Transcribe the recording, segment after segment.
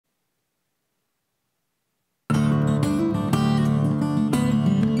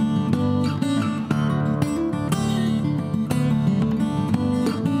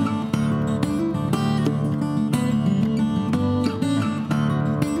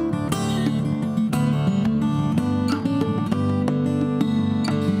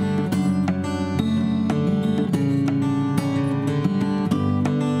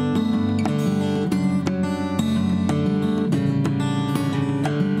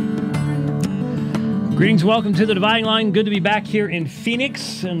Greetings, welcome to the Dividing Line. Good to be back here in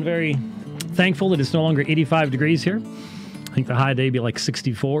Phoenix, and very thankful that it's no longer 85 degrees here. I think the high day be like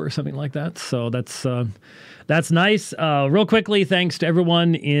 64 or something like that. So that's nice. Real quickly, thanks to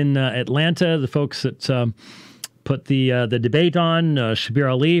everyone in Atlanta, the folks that put the debate on,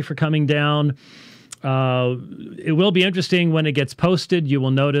 Shabir Ali for coming down. It will be interesting when it gets posted. You will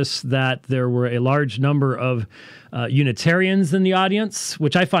notice that there were a large number of Unitarians in the audience,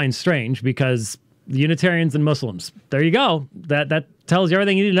 which I find strange because the Unitarians and Muslims. There you go. That tells you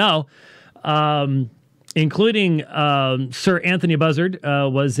everything you need to know. Including Sir Anthony Buzzard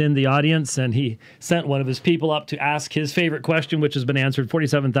was in the audience, and he sent one of his people up to ask his favorite question, which has been answered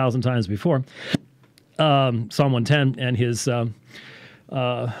 47,000 times before, Psalm 110, and his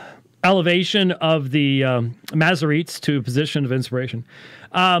elevation of the Masoretes to a position of inspiration.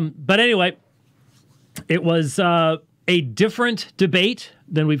 But anyway, it was a different debate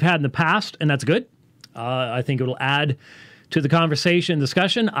than we've had in the past, and that's good. I think it'll add to the conversation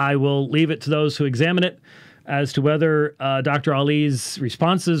discussion. I will leave it to those who examine it as to whether Dr. Ali's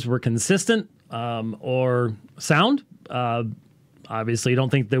responses were consistent or sound. Obviously, I don't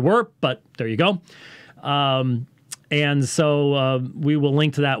think they were, but there you go. And so we will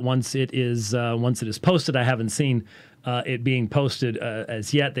link to that once it is posted. I haven't seen it being posted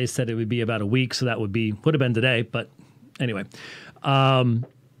as yet. They said it would be about a week, so that would have been today. But anyway.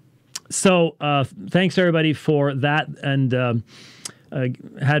 So thanks everybody for that, and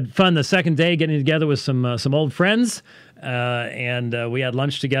had fun the second day getting together with some old friends, and we had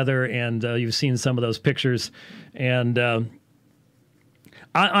lunch together, and you've seen some of those pictures. And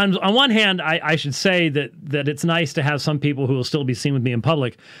on one hand, I should say that it's nice to have some people who will still be seen with me in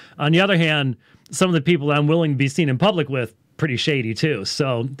public. On the other hand, some of the people that I'm willing to be seen in public with, pretty shady too.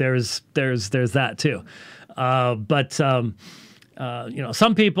 So there's that too.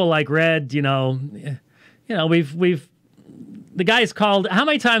 Some people like Red, we've the guy's called. How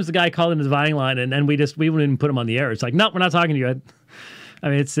many times the guy called in the Dividing Line, and we wouldn't even put him on the air. It's like, no, we're not talking to you, Ed. I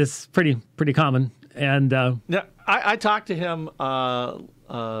mean, it's pretty common. And yeah, I talked to him a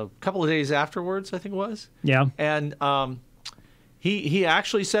couple of days afterwards, I think it was. Yeah. And he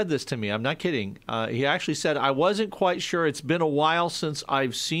actually said this to me. I'm not kidding. He actually said, I wasn't quite sure. It's been a while since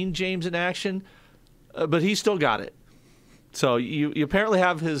I've seen James in action, but he still got it. So you apparently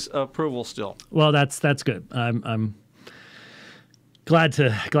have his approval still. Well, that's good. I'm glad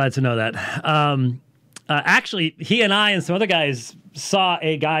to know that. Actually, he and I and some other guys saw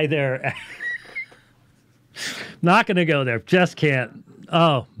a guy there. Not going to go there. Just can't.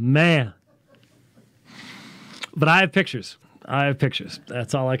 Oh man. But I have pictures.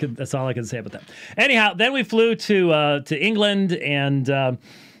 That's all I can say about that. Anyhow, then we flew to England and.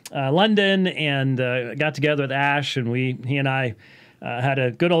 London, and got together with Ash, and he and I had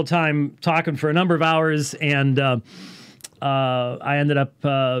a good old time talking for a number of hours, and I ended up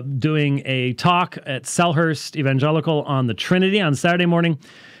doing a talk at Selhurst Evangelical on the Trinity on Saturday morning,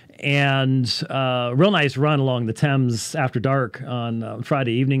 and real nice run along the Thames after dark on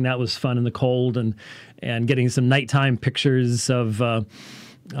Friday evening. That was fun in the cold, and getting some nighttime pictures of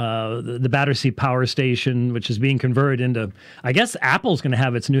the Battersea Power Station, which is being converted into, I guess Apple's going to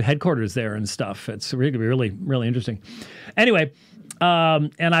have its new headquarters there and stuff. It's really interesting. Anyway,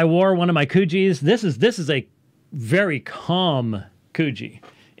 and I wore one of my Coogis. This is a very calm Coogi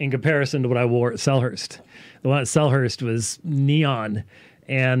in comparison to what I wore at Selhurst. The one at Selhurst was neon,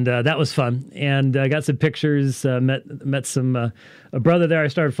 and that was fun. And I got some pictures. Met some a brother there I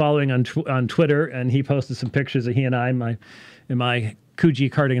started following on Twitter, and he posted some pictures of he and I in my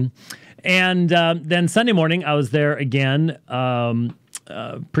Coogi cardigan. And then Sunday morning, I was there again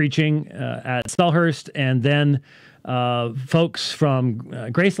preaching at Selhurst, and then folks from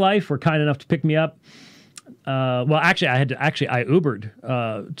Grace Life were kind enough to pick me up. Well, actually, I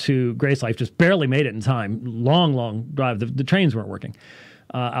Ubered to Grace Life, just barely made it in time. Long drive. The trains weren't working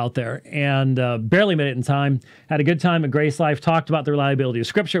out there, and barely made it in time. Had a good time at Grace Life, talked about the reliability of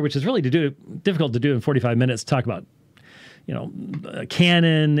Scripture, which is really difficult to do in 45 minutes, talk about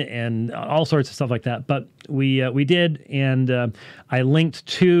canon and all sorts of stuff like that. But we did, and I linked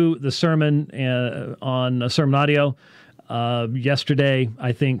to the sermon on Sermon Audio yesterday,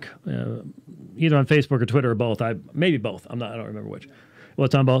 I think, either on Facebook or Twitter or both. Maybe both. I don't remember which. Well,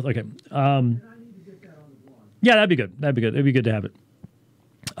 it's on both? Okay. Yeah, that'd be good. It'd be good to have it.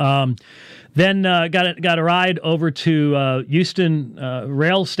 Then got a ride over to Euston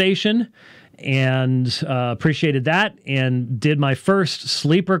Rail Station, and appreciated that, and did my first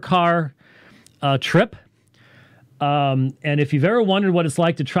sleeper car trip. And if you've ever wondered what it's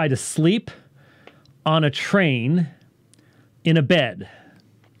like to try to sleep on a train in a bed,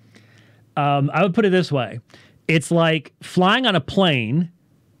 I would put it this way. It's like flying on a plane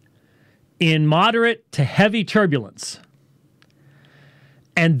in moderate to heavy turbulence.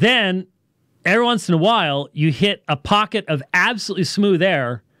 And then every once in a while, you hit a pocket of absolutely smooth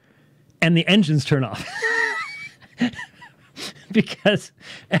air and the engines turn off. Because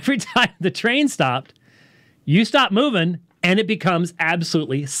every time the train stopped, you stop moving and it becomes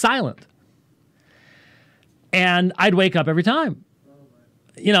absolutely silent. And I'd wake up every time,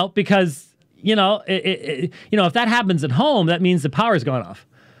 because, if that happens at home, that means the power's gone off,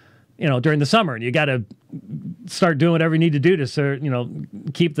 during the summer, and you got to start doing whatever you need to do to,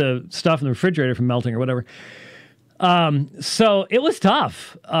 keep the stuff in the refrigerator from melting or whatever. So it was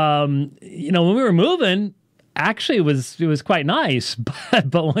tough. When we were moving, actually it was quite nice,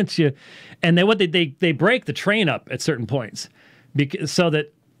 but once they break the train up at certain points, so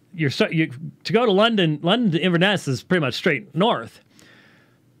that to go to London to Inverness is pretty much straight north.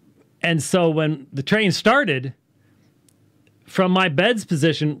 And so when the train started, from my bed's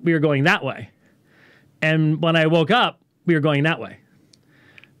position, we were going that way. And when I woke up, we were going that way.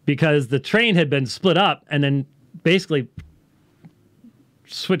 Because the train had been split up and then basically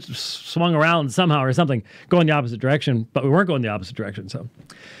swung around somehow or something, going the opposite direction, but we weren't going the opposite direction. So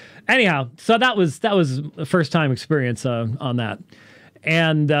anyhow, so that was a first time experience on that.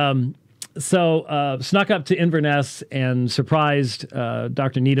 And so snuck up to Inverness and surprised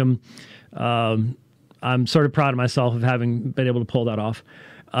Dr. Needham. I'm sort of proud of myself of having been able to pull that off.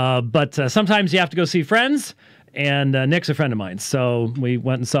 But sometimes you have to go see friends, and Nick's a friend of mine. So we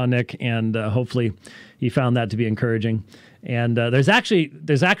went and saw Nick, and hopefully he found that to be encouraging. And there's actually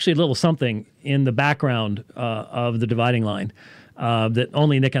a little something in the background of the dividing line that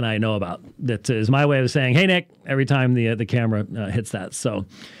only Nick and I know about. That is my way of saying, "Hey, Nick," every time the camera hits that. So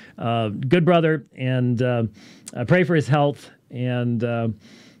good brother, and I pray for his health. And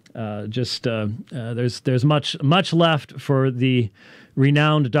there's much left for the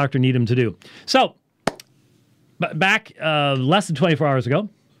renowned Dr. Needham to do. So back less than 24 hours ago.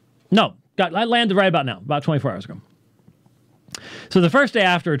 No, I landed right about now, about 24 hours ago. So the first day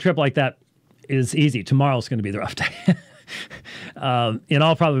after a trip like that is easy. Tomorrow's going to be the rough day. In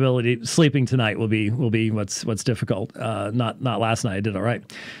all probability, sleeping tonight will be what's difficult. Not last night. I did all right.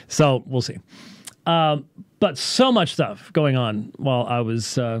 So we'll see. But so much stuff going on while I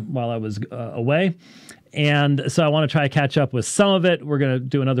was away, and so I want to try to catch up with some of it. We're going to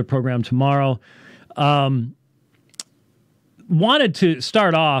do another program tomorrow. Wanted to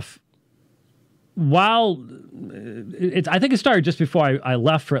start off I think it started just before I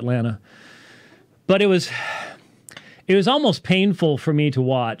left for Atlanta, but it was almost painful for me to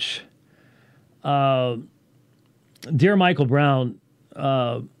watch. Dear Michael Brown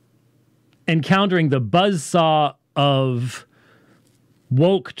encountering the buzzsaw of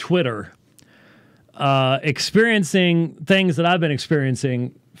woke Twitter, experiencing things that I've been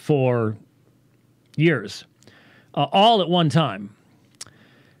experiencing for years, all at one time.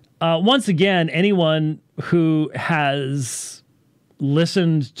 Once again, anyone who has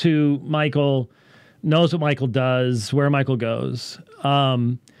listened to Michael knows what Michael does, where Michael goes,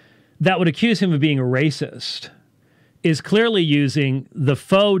 that would accuse him of being a racist is clearly using the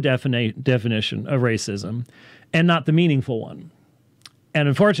faux definition of racism and not the meaningful one. And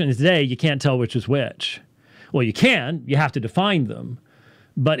unfortunately today, you can't tell which is which. Well, you can. You have to define them.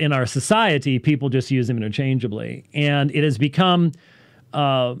 But in our society, people just use them interchangeably. And it has become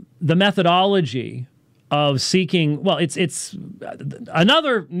the methodology of seeking, well, it's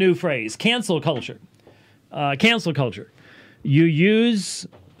another new phrase, cancel culture. Cancel culture. You use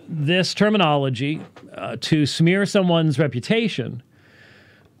this terminology to smear someone's reputation,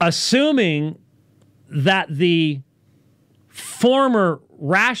 assuming that the former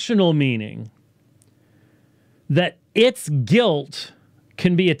rational meaning, that its guilt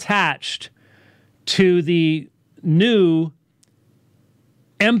can be attached to the new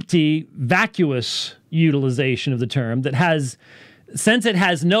empty, vacuous utilization of the term that has, since it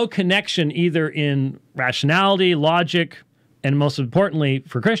has no connection either in rationality, logic, and most importantly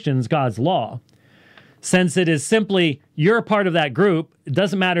for Christians, God's law, since it is simply, you're a part of that group, it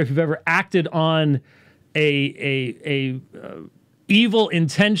doesn't matter if you've ever acted on a evil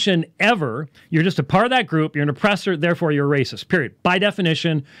intention ever, you're just a part of that group, you're an oppressor, therefore you're a racist, period. By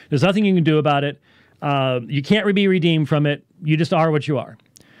definition, there's nothing you can do about it. You can't be redeemed from it. You just are what you are.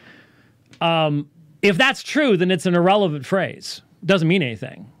 If that's true, then it's an irrelevant phrase. It doesn't mean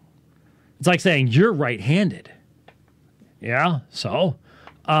anything. It's like saying, you're right-handed. Yeah, so?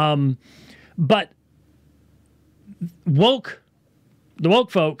 But the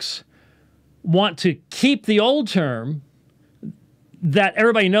woke folks want to keep the old term that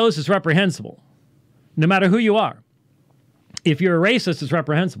everybody knows is reprehensible, no matter who you are. If you're a racist, it's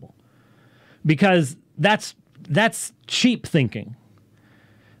reprehensible because that's cheap thinking.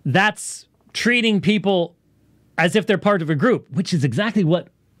 That's treating people as if they're part of a group, which is exactly what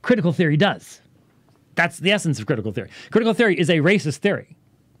critical theory does. That's the essence of critical theory. Critical theory is a racist theory,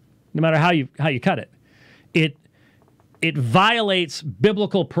 no matter how you cut it. It violates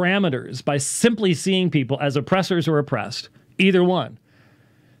biblical parameters by simply seeing people as oppressors or oppressed, either one.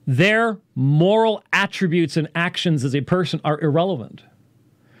 Their moral attributes and actions as a person are irrelevant.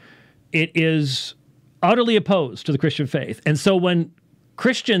 It is utterly opposed to the Christian faith. And so when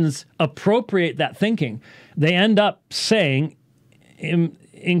Christians appropriate that thinking, they end up saying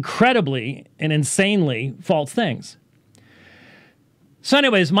incredibly and insanely false things. So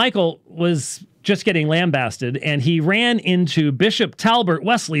anyways, Michael was just getting lambasted, and he ran into Bishop Talbert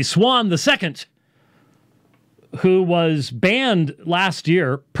Wesley Swan II, who was banned last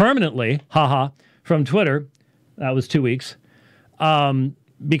year permanently, from Twitter. That was 2 weeks.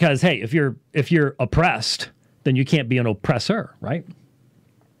 Because, hey, if you're oppressed, then you can't be an oppressor, right?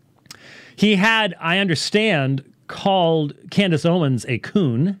 He had, I understand, called Candace Owens a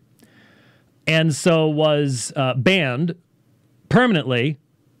coon, and so was banned permanently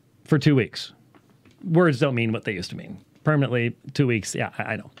for 2 weeks. Words don't mean what they used to mean. Permanently, 2 weeks, yeah,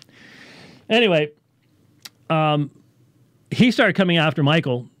 I know. Anyway, he started coming after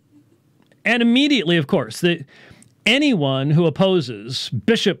Michael, and immediately, of course, anyone who opposes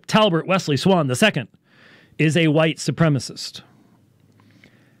Bishop Talbert Wesley Swan II is a white supremacist.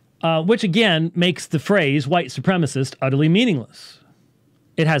 Which again makes the phrase white supremacist utterly meaningless.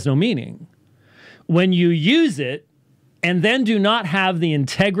 It has no meaning. When you use it and then do not have the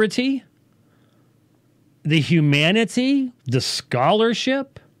integrity, the humanity, the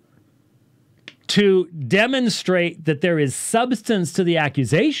scholarship to demonstrate that there is substance to the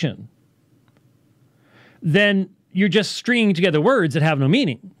accusation, then you're just stringing together words that have no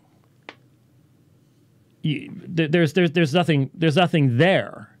meaning. There's nothing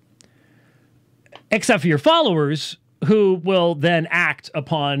there. Except for your followers, who will then act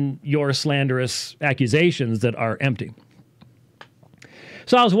upon your slanderous accusations that are empty.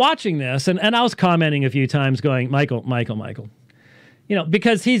 So I was watching this, and I was commenting a few times going, Michael. You know,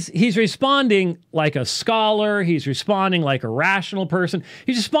 because he's responding like a scholar. He's responding like a rational person.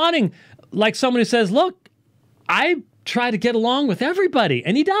 He's responding like someone who says, look, I try to get along with everybody.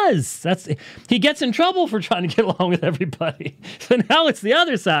 And he does. He gets in trouble for trying to get along with everybody. So now it's the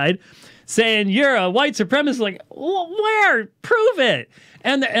other side saying you're a white supremacist. Like, where? Prove it.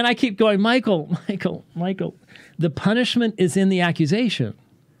 And I keep going, Michael. The punishment is in the accusation.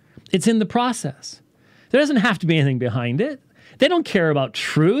 It's in the process. There doesn't have to be anything behind it. They don't care about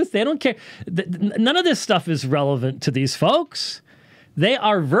truth. They don't care. None of this stuff is relevant to these folks. They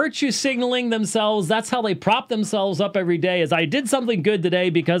are virtue signaling themselves. That's how they prop themselves up every day, is I did something good today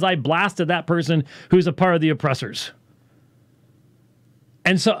because I blasted that person who's a part of the oppressors.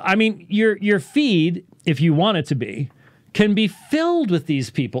 And so, I mean, your feed, if you want it to be, can be filled with these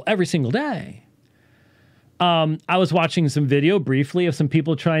people every single day. I was watching some video briefly of some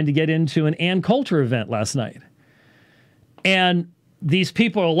people trying to get into an Ann Coulter event last night. And these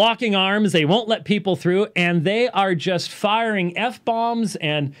people are locking arms. They won't let people through. And they are just firing F-bombs.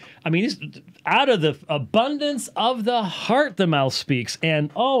 And, I mean, out of the abundance of the heart, the mouth speaks.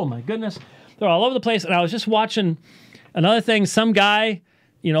 And, oh, my goodness, they're all over the place. And I was just watching another thing. Some guy,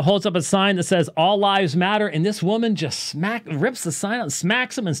 you know, holds up a sign that says, all lives matter. And this woman just rips the sign out and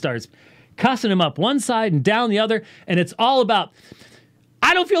smacks him and starts cussing him up one side and down the other. And it's all about,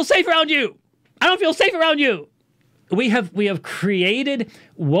 I don't feel safe around you. I don't feel safe around you. We have created,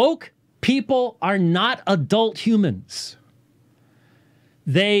 woke people are not adult humans.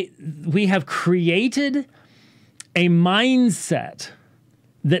 We have created a mindset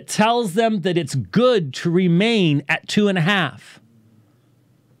that tells them that it's good to remain at 2.5.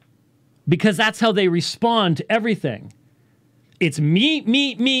 Because that's how they respond to everything. It's me,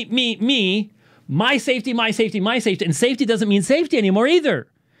 my safety, my safety, my safety. And safety doesn't mean safety anymore either.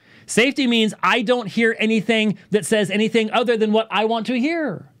 Safety means I don't hear anything that says anything other than what I want to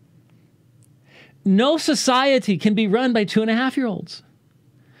hear. No society can be run by 2.5-year-olds.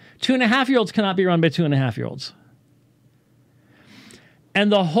 2.5-year-olds cannot be run by 2.5-year-olds.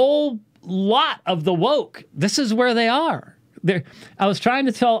 And the whole lot of the woke, this is where they are. I'm just trying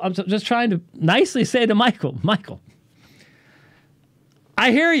to nicely say to Michael,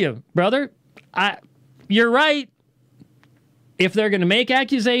 I hear you, brother. You're right. If they're going to make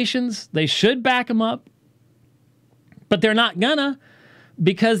accusations, they should back them up. But they're not gonna,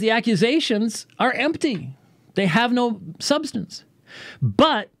 because the accusations are empty. They have no substance.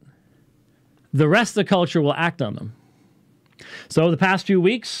 But the rest of the culture will act on them. So the past few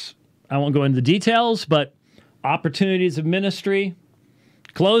weeks, I won't go into the details, but opportunities of ministry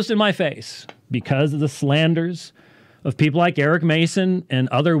closed in my face because of the slanders of people like Eric Mason and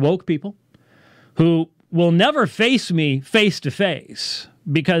other woke people who will never face me face to face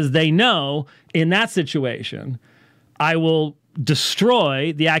because they know in that situation I will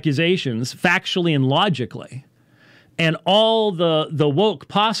destroy the accusations factually and logically. And all the woke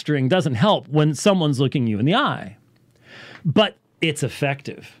posturing doesn't help when someone's looking you in the eye. But it's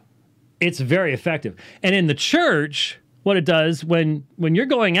effective. It's very effective. And in the church, what it does when you're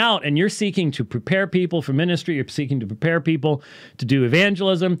going out and you're seeking to prepare people for ministry, you're seeking to prepare people to do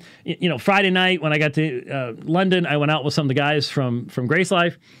evangelism. You know, Friday night when I got to London, I went out with some of the guys from Grace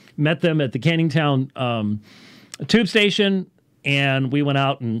Life, met them at the Canning Town tube station, and we went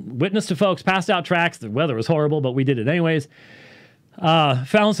out and witnessed to folks, passed out tracts. The weather was horrible, but we did it anyways.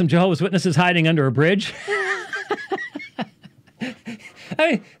 Found some Jehovah's Witnesses hiding under a bridge.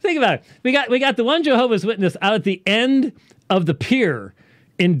 I mean, think about it. We got the one Jehovah's Witness out at the end of the pier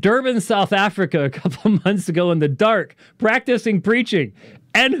in Durban, South Africa, a couple months ago in the dark, practicing preaching.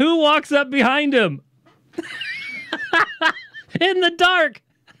 And who walks up behind him? In the dark.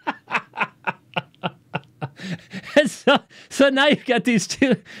 And so now you've got these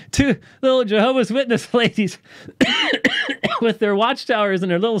two little Jehovah's Witness ladies with their watchtowers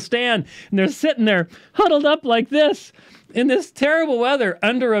and their little stand, and they're sitting there huddled up like this in this terrible weather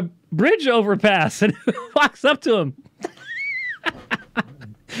under a bridge overpass, and who walks up to them?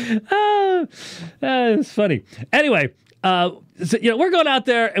 Oh, it's funny. Anyway, so, we're going out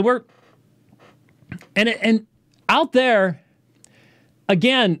there, and out there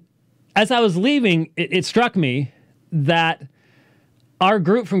again. As I was leaving, it struck me that our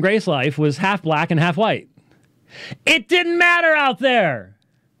group from Grace Life was half black and half white. It didn't matter out there.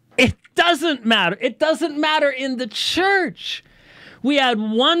 It doesn't matter. It doesn't matter in the church. We had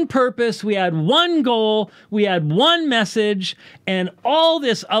one purpose. We had one goal. We had one message. And all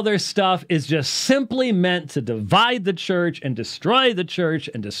this other stuff is just simply meant to divide the church and destroy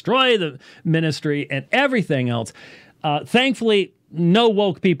the ministry and everything else. Thankfully, no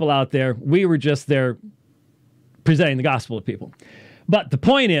woke people out there. We were just there presenting the gospel to people. But the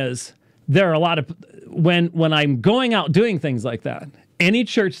point is, there are a lot of, when I'm going out doing things like that, any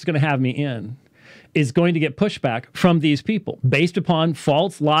church that's going to have me in is going to get pushback from these people based upon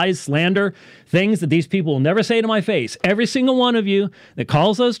false lies, slander, things that these people will never say to my face. Every single one of you that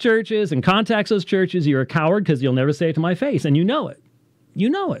calls those churches and contacts those churches, you're a coward because you'll never say it to my face. And you know it. You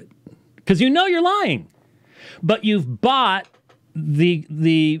know it. Because you know you're lying. But you've bought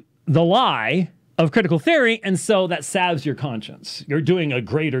the lie of critical theory, and so that salves your conscience. You're doing a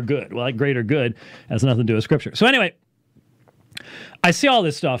greater good. Well, that greater good has nothing to do with Scripture. So anyway, I see all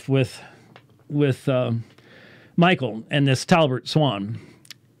this stuff with Michael and this Talbert Swan,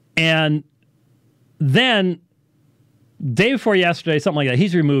 and then day before yesterday, something like that,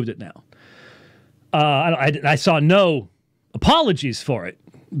 he's removed it now. I saw no apologies for it,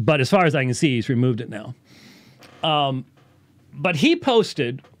 but as far as I can see, he's removed it now. But he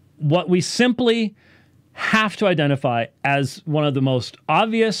posted what we simply have to identify as one of the most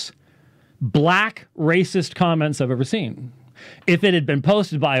obvious black racist comments I've ever seen. If it had been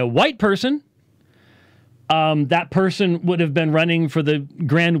posted by a white person, that person would have been running for the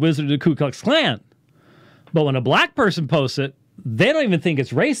Grand Wizard of the Ku Klux Klan. But when a black person posts it, they don't even think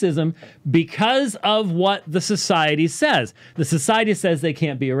it's racism because of what the society says. The society says they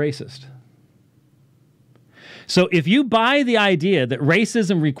can't be a racist. So if you buy the idea that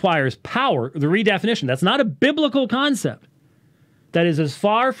racism requires power, the redefinition, that's not a biblical concept. That is as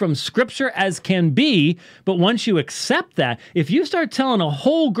far from Scripture as can be, but once you accept that, if you start telling a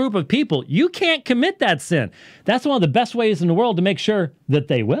whole group of people you can't commit that sin, that's one of the best ways in the world to make sure that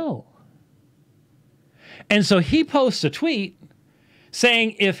they will. And so he posts a tweet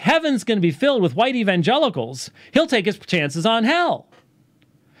saying if heaven's going to be filled with white evangelicals, he'll take his chances on hell.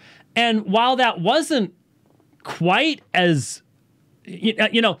 And while that wasn't quite as,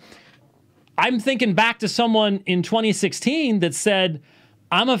 I'm thinking back to someone in 2016 that said,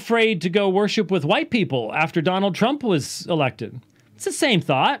 I'm afraid to go worship with white people after Donald Trump was elected. It's the same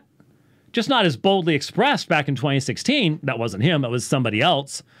thought, just not as boldly expressed back in 2016. That wasn't him, it was somebody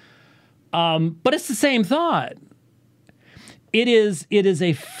else. But it's the same thought. It is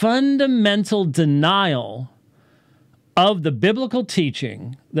a fundamental denial of the biblical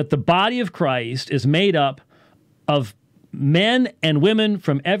teaching that the body of Christ is made up of men and women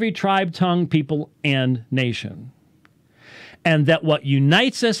from every tribe, tongue, people, and nation. And that what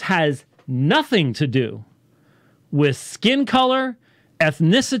unites us has nothing to do with skin color,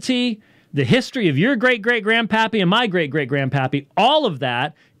 ethnicity, the history of your great-great-grandpappy and my great-great-grandpappy, all of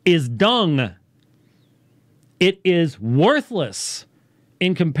that is dung. It is worthless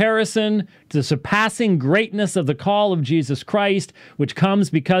in comparison to the surpassing greatness of the call of Jesus Christ, which comes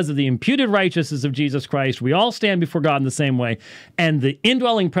because of the imputed righteousness of Jesus Christ. We all stand before God in the same way, and the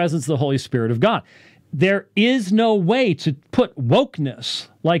indwelling presence of the Holy Spirit of God. There is no way to put wokeness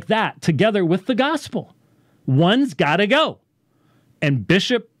like that together with the gospel. One's got to go. And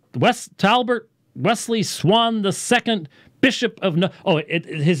Bishop Talbert Wesley Swan II, Bishop of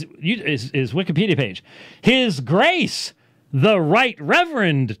his Wikipedia page. His Grace, the Right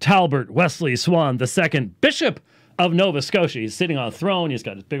Reverend Talbert Wesley Swan II, Bishop of Nova Scotia. He's sitting on a throne. He's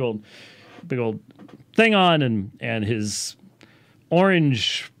got his big old thing on and his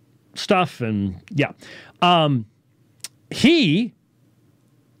orange stuff, and yeah. He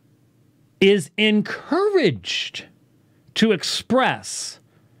is encouraged to express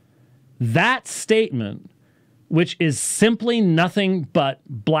that statement, which is simply nothing but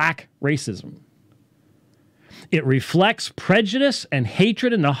black racism. It reflects prejudice and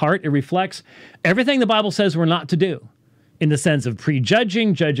hatred in the heart. It reflects everything the Bible says we're not to do, in the sense of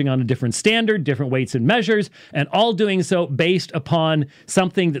prejudging, judging on a different standard, different weights and measures, and all doing so based upon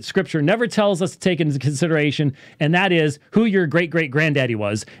something that Scripture never tells us to take into consideration, and that is who your great-great-granddaddy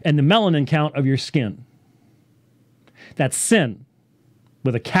was and the melanin count of your skin. That's sin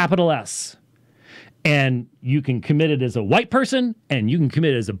with a capital S. And you can commit it as a white person, and you can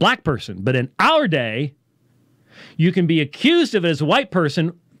commit it as a black person. But in our day, you can be accused of it as a white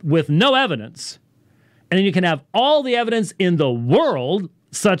person with no evidence, and then you can have all the evidence in the world,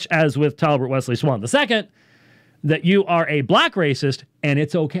 such as with Talbert Wesley Swan II, that you are a black racist, and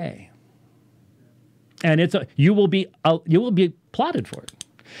it's okay. And you will be applauded for it.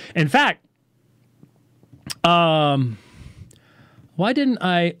 In fact, why didn't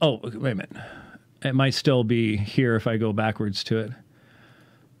I? Oh, wait a minute. It might still be here if I go backwards to it.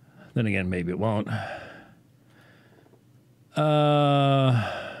 Then again, maybe it won't.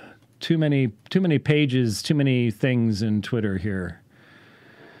 Too many pages, too many things in Twitter here.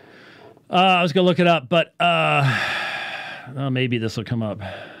 I was going to look it up, but maybe this will come up.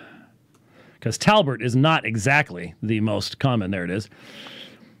 Because Talbert is not exactly the most common. There it is.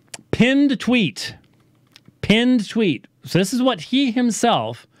 Pinned tweet. Pinned tweet. So this is what he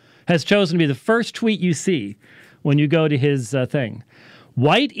himself has chosen to be the first tweet you see when you go to his thing.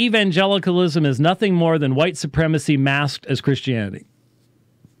 White evangelicalism is nothing more than white supremacy masked as Christianity.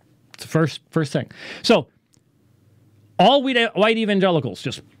 It's the first thing. So all white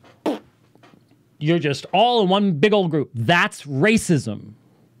evangelicals, you're just all in one big old group. That's racism.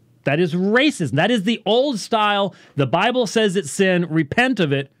 That is racism. That is the old style. The Bible says it's sin. Repent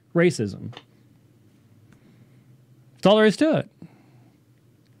of it. Racism. That's all there is to it.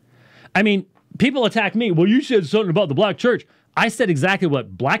 I mean, people attack me. Well, you said something about the black church. I said exactly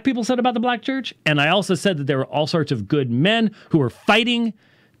what black people said about the black church, and I also said that there were all sorts of good men who were fighting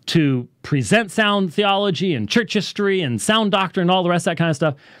to present sound theology and church history and sound doctrine and all the rest of that kind of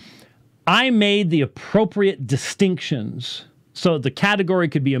stuff. I made the appropriate distinctions so the category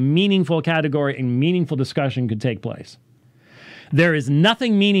could be a meaningful category and meaningful discussion could take place. There is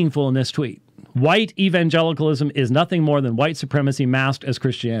nothing meaningful in this tweet. White evangelicalism is nothing more than white supremacy masked as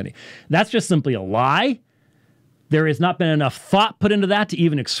Christianity. That's just simply a lie. There has not been enough thought put into that to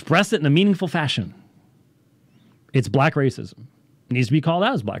even express it in a meaningful fashion. It's black racism. It needs to be called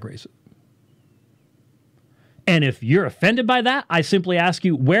out as black racism. And if you're offended by that, I simply ask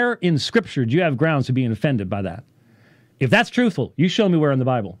you, where in Scripture do you have grounds for being offended by that? If that's truthful, you show me where in the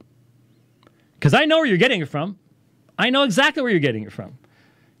Bible. Because I know where you're getting it from. I know exactly where you're getting it from.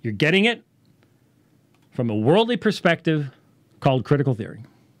 You're getting it from a worldly perspective called critical theory.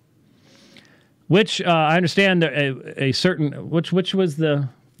 Which I understand a certain, which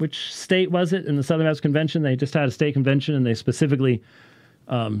state was it in the Southern Baptist Convention? They just had a state convention and they specifically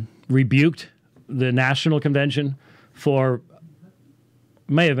rebuked the national convention for,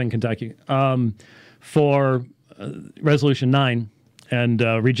 may have been Kentucky, for Resolution 9 and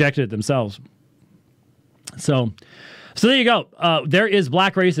rejected it themselves. So there you go. There is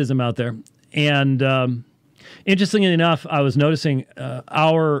black racism out there. And interestingly enough, I was noticing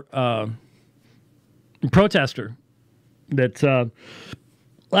our protester that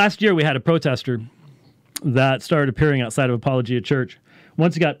last year we had a protester that started appearing outside of Apologia Church.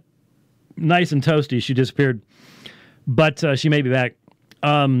 Once it got nice and toasty, she disappeared, but she may be back.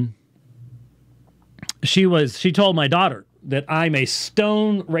 She told my daughter that I'm a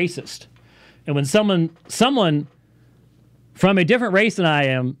stone racist, and when someone from a different race than I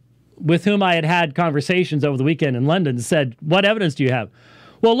am with whom I had had conversations over the weekend in London said, "What evidence do you have?"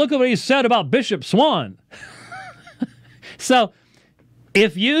 "Well, look at what he said about Bishop Swan." So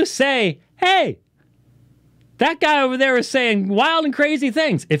if you say, "Hey, that guy over there is saying wild and crazy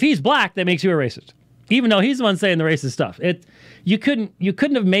things," if he's black, that makes you a racist, even though he's the one saying the racist stuff. You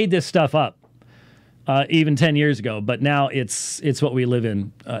couldn't have made this stuff up even 10 years ago, but now it's what we live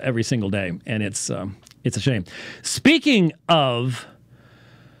in every single day, and it's a shame. Speaking of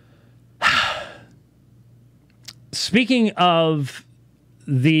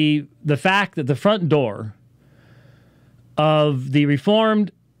the fact that the front door of the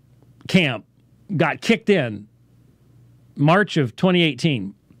Reformed camp got kicked in March of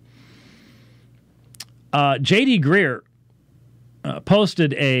 2018, J.D. Greer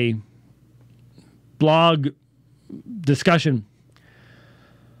posted a blog discussion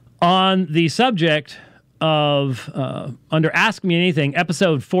on the subject of, under Ask Me Anything,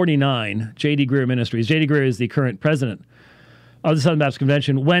 episode 49, J.D. Greer Ministries. J.D. Greer is the current president of the Southern Baptist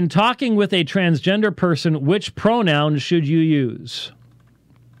Convention. When talking with a transgender person, which pronoun should you use?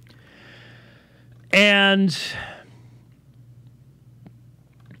 And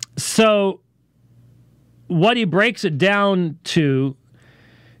so what he breaks it down to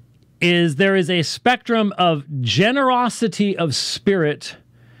is there is a spectrum of generosity of spirit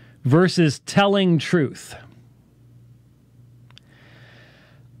versus telling truth.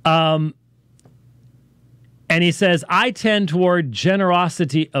 And he says, I tend toward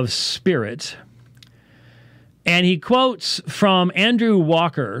generosity of spirit. And he quotes from Andrew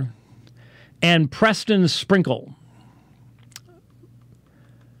Walker and Preston Sprinkle,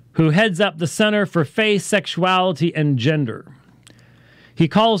 who heads up the Center for Faith, Sexuality, and Gender. He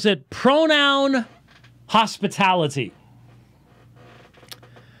calls it pronoun hospitality.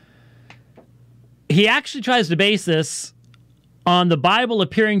 He actually tries to base this on the Bible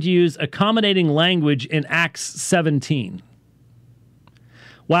appearing to use accommodating language in Acts 17.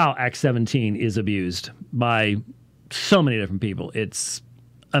 Wow, Acts 17 is abused by so many different people. It's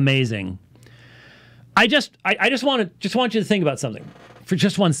amazing. I just want you to think about something for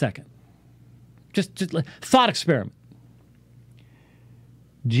just 1 second. Just thought experiment.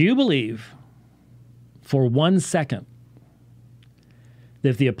 Do you believe for 1 second that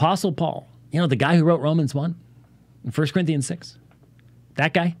if the Apostle Paul, the guy who wrote Romans 1 and 1 Corinthians 6,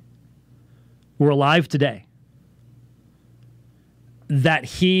 that guy, were alive today, that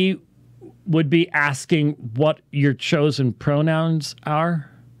he would be asking what your chosen pronouns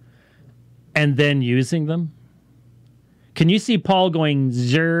are and then using them? Can you see Paul going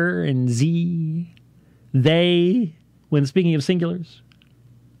zer and z, they, when speaking of singulars?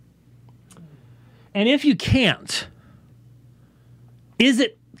 And if you can't, is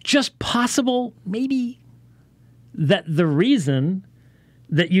it just possible, maybe, that the reason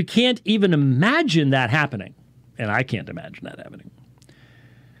that you can't even imagine that happening, and I can't imagine that happening,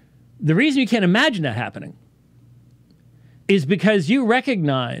 the reason you can't imagine that happening is because you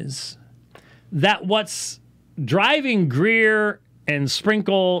recognize that what's driving Greer and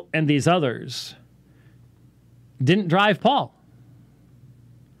Sprinkle and these others didn't drive Paul.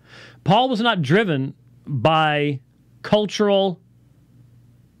 Paul was not driven by cultural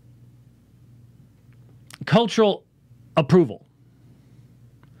approval.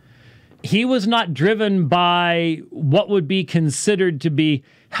 He was not driven by what would be considered to be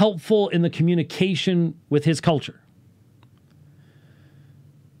helpful in the communication with his culture.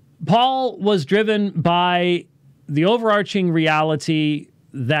 Paul was driven by the overarching reality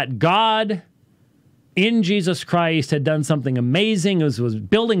that God in Jesus Christ had done something amazing, was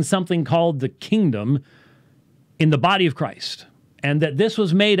building something called the kingdom in the body of Christ, and that this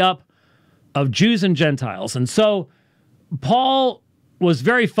was made up of Jews and Gentiles. And so Paul was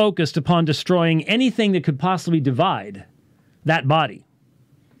very focused upon destroying anything that could possibly divide that body.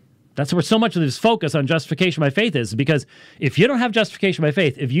 That's where so much of his focus on justification by faith is, because if you don't have justification by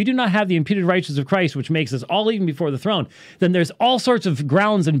faith, if you do not have the imputed righteousness of Christ, which makes us all even before the throne, then there's all sorts of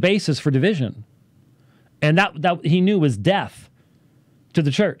grounds and basis for division. And that he knew was death to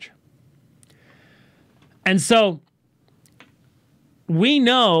the church. And so we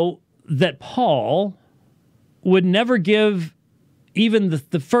know that Paul would never give even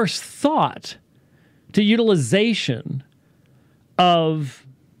the first thought to utilization of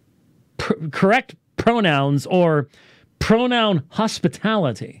correct pronouns or pronoun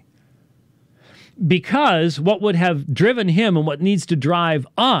hospitality, because what would have driven him and what needs to drive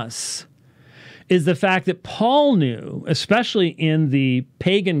us is the fact that Paul knew, especially in the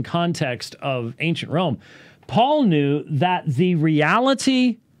pagan context of ancient Rome, Paul knew that the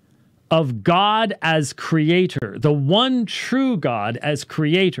reality of God as creator, the one true God as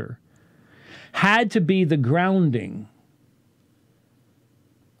creator, had to be the grounding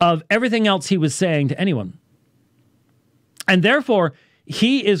of everything else he was saying to anyone. And therefore,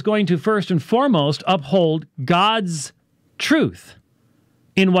 he is going to first and foremost uphold God's truth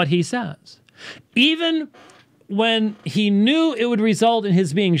in what he says. Even when he knew it would result in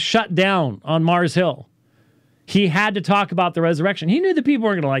his being shut down on Mars Hill, he had to talk about the resurrection. He knew the people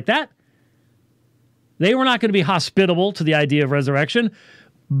weren't going to like that. They were not going to be hospitable to the idea of resurrection,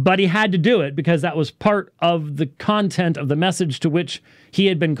 but he had to do it because that was part of the content of the message to which he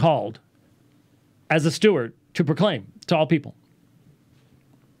had been called as a steward to proclaim to all people.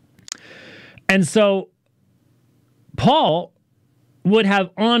 And so Paul would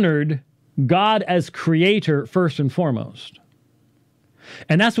have honored God as creator first and foremost.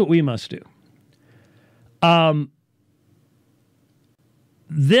 And that's what we must do.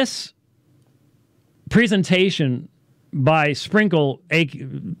 This presentation by Sprinkle,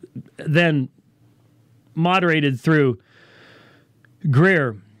 then moderated through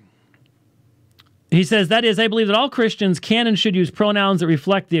Greer, he says, that is, I believe that all Christians can and should use pronouns that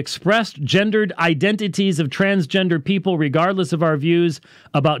reflect the expressed gendered identities of transgender people, regardless of our views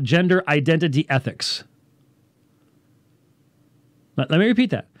about gender identity ethics. Let me repeat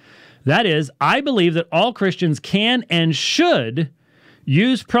that. That is, I believe that all Christians can and should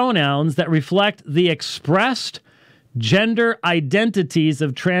use pronouns that reflect the expressed gender identities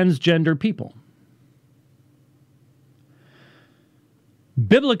of transgender people.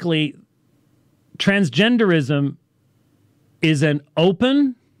 Biblically, transgenderism is an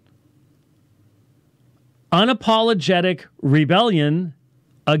open, unapologetic rebellion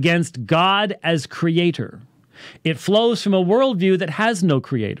against God as creator. It flows from a worldview that has no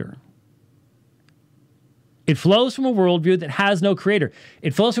creator. It flows from a worldview that has no creator.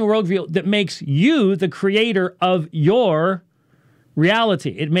 It flows from a worldview that makes you the creator of your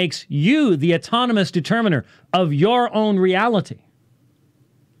reality. It makes you the autonomous determiner of your own reality.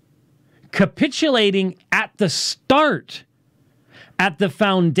 Capitulating at the start, at the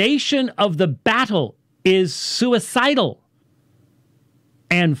foundation of the battle, is suicidal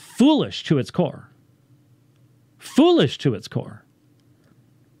and foolish to its core. Foolish to its core.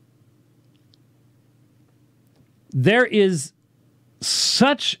 There is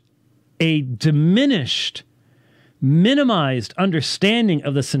such a diminished, minimized understanding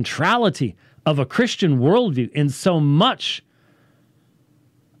of the centrality of a Christian worldview in so much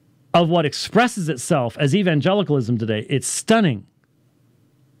of what expresses itself as evangelicalism today. It's stunning.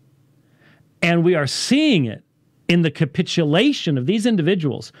 And we are seeing it in the capitulation of these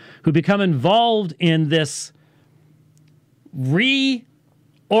individuals who become involved in this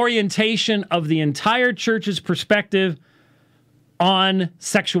reorientation of the entire church's perspective on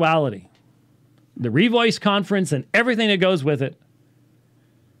sexuality. The Revoice Conference and everything that goes with it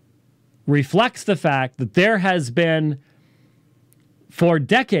reflects the fact that there has been, for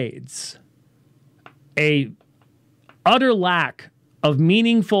decades, a utter lack of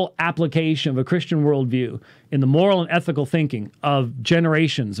meaningful application of a Christian worldview in the moral and ethical thinking of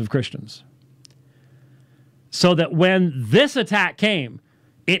generations of Christians. So that when this attack came,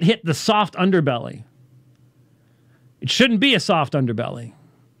 it hit the soft underbelly. It shouldn't be a soft underbelly.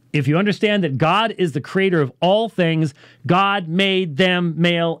 If you understand that God is the creator of all things, God made them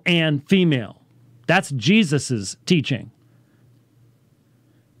male and female. That's Jesus's teaching.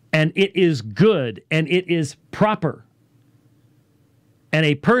 And it is good and it is proper. And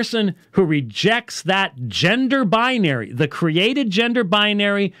a person who rejects that gender binary, the created gender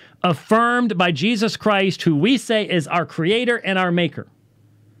binary affirmed by Jesus Christ, who we say is our creator and our maker,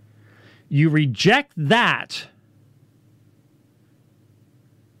 you reject that,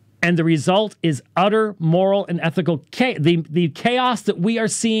 and the result is utter moral and ethical chaos. The chaos that we are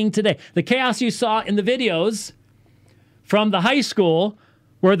seeing today, the chaos you saw in the videos from the high school,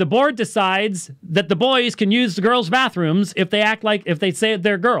 where the board decides that the boys can use the girls' bathrooms if they say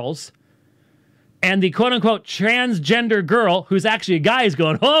they're girls, and the quote-unquote transgender girl, who's actually a guy, is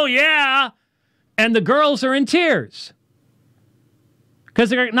going, oh yeah, and the girls are in tears because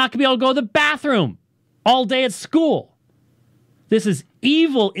they're not going to be able to go to the bathroom all day at school. This is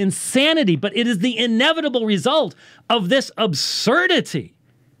evil insanity, but it is the inevitable result of this absurdity.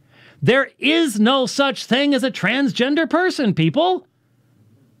 There is no such thing as a transgender person, people.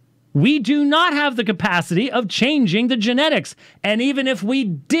 We do not have the capacity of changing the genetics. And even if we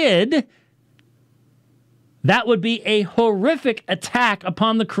did, that would be a horrific attack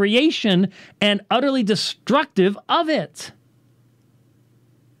upon the creation and utterly destructive of it.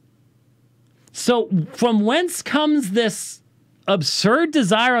 So from whence comes this absurd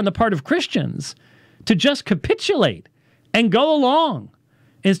desire on the part of Christians to just capitulate and go along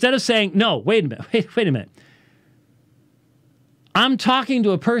Instead of saying, no, wait a minute, wait a minute. I'm talking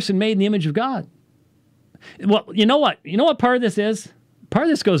to a person made in the image of God. Well, you know what? You know what part of this is? Part of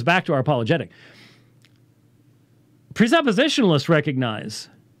this goes back to our apologetic. Presuppositionalists recognize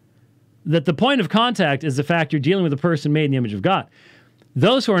that the point of contact is the fact you're dealing with a person made in the image of God.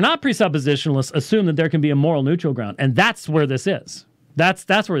 Those who are not presuppositionalists assume that there can be a moral neutral ground, and that's where this is.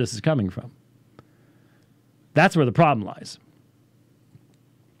 That's where this is coming from. That's where the problem lies.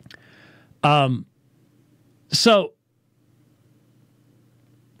 So,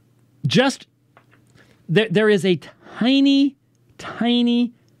 just there is a tiny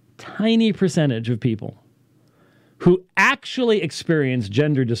percentage of people who actually experience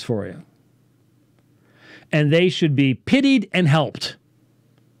gender dysphoria, and they should be pitied and helped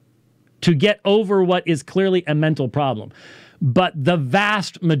to get over what is clearly a mental problem. But the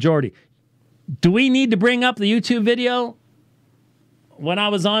vast majority. Do we need to bring up the YouTube video when I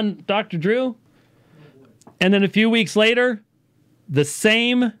was on Dr. Drew? And then a few weeks later, the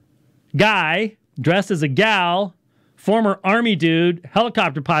same guy dressed as a gal, former Army dude,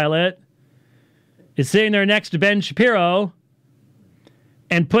 helicopter pilot, is sitting there next to Ben Shapiro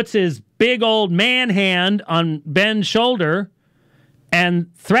and puts his big old man hand on Ben's shoulder and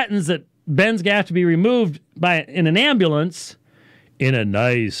threatens that Ben's going to have to be removed in an ambulance in a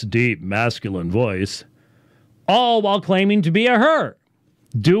nice, deep, masculine voice, all while claiming to be a her.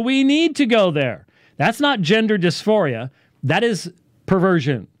 Do we need to go there? That's not gender dysphoria. That is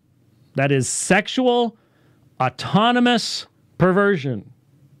perversion. That is sexual, autonomous perversion.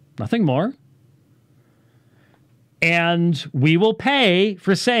 Nothing more. And we will pay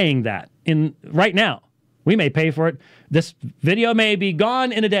for saying that right now. We may pay for it. This video may be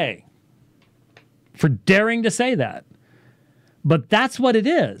gone in a day for daring to say that. But that's what it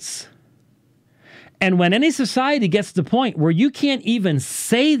is. And when any society gets to the point where you can't even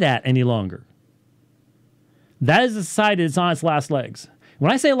say that any longer, that is a society that's on its last legs.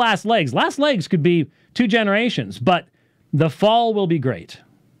 When I say last legs could be 2 generations, but the fall will be great.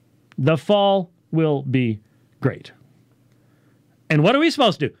 The fall will be great. And what are we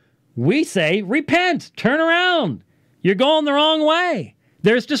supposed to do? We say, repent, turn around. You're going the wrong way.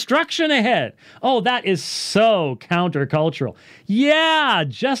 There's destruction ahead. Oh, that is so countercultural. Yeah,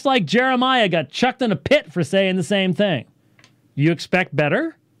 just like Jeremiah got chucked in a pit for saying the same thing. You expect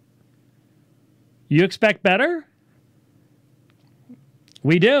better? You expect better?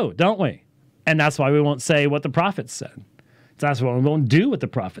 We do, don't we? And that's why we won't say what the prophets said. That's why we won't do what the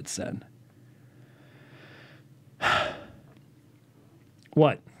prophets said.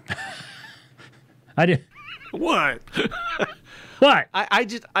 What? I did. What? What?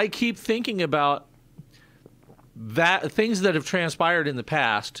 I keep thinking about that things that have transpired in the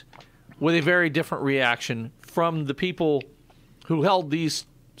past with a very different reaction from the people who held these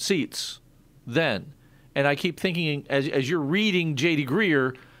seats then. And I keep thinking, as you're reading J.D.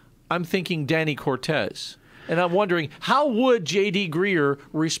 Greear, I'm thinking Danny Cortez. And I'm wondering, how would J.D. Greear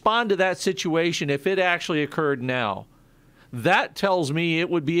respond to that situation if it actually occurred now? That tells me it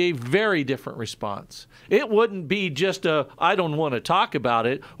would be a very different response. It wouldn't be just a, I don't want to talk about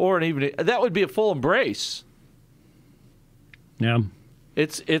it, or that would be a full embrace. Yeah.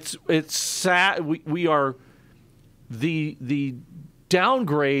 It's sad. We are, the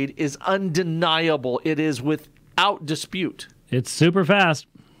downgrade is undeniable. It is without dispute. It's super fast.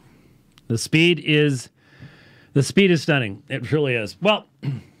 The speed is stunning. It really is. Well,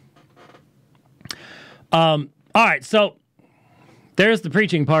 all right, so there's the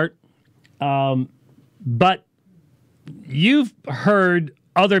preaching part. But you've heard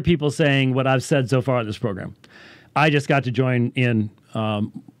other people saying what I've said so far on this program. I just got to join in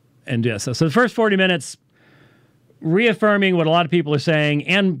and do this. So the first 40 minutes, reaffirming what a lot of people are saying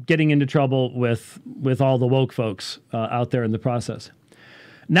and getting into trouble with all the woke folks out there in the process.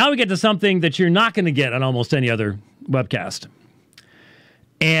 Now we get to something that you're not going to get on almost any other webcast.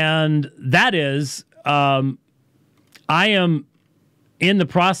 And that is, I am in the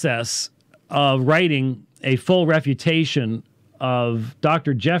process of writing a full refutation of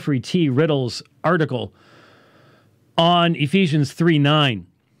Dr. Jeffrey T. Riddle's article on Ephesians 3:9.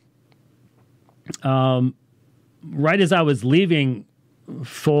 Right as I was leaving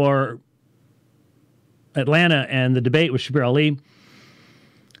for Atlanta and the debate with Shabir Ali,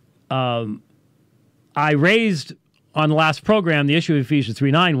 I raised on the last program the issue of Ephesians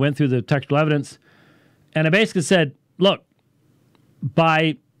 3:9, went through the textual evidence, and I basically said, look,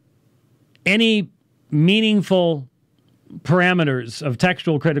 by any meaningful parameters of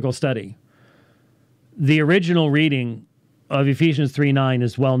textual critical study, the original reading of Ephesians 3:9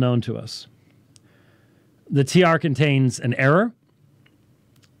 is well known to us. The TR contains an error.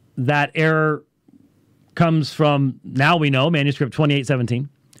 that error comes from, now we know, manuscript 2817.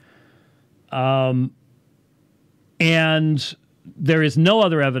 And there is no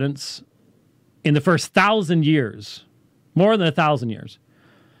other evidence in the first 1,000 years, more than 1,000 years,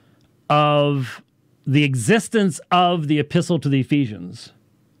 of the existence of the Epistle to the Ephesians,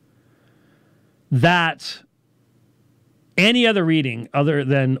 that any other reading other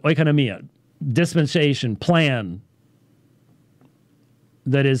than oikonomia, dispensation, plan,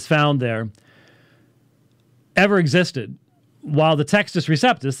 that is found there, ever existed, while the Textus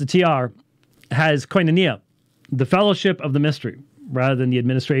Receptus, the TR, has koinonia, the fellowship of the mystery, rather than the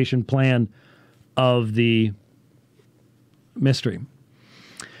administration plan of the mystery.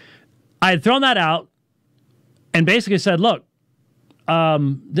 I had thrown that out and basically said, look,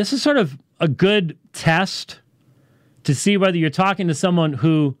 this is sort of a good test to see whether you're talking to someone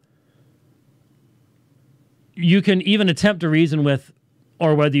who you can even attempt to reason with,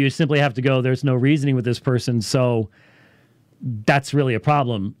 or whether you simply have to go, there's no reasoning with this person, so that's really a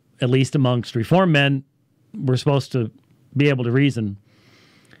problem. At least amongst Reformed men, we're supposed to be able to reason.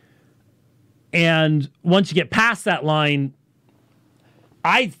 And once you get past that line,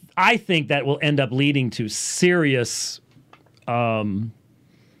 I think that will end up leading to serious bibliology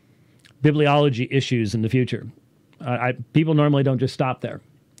issues in the future. People normally don't just stop there.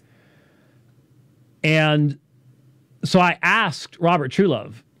 And so I asked Robert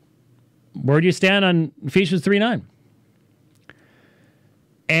Truelove, where do you stand on Ephesians 3:9?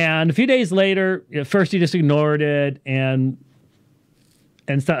 And a few days later, first he just ignored it and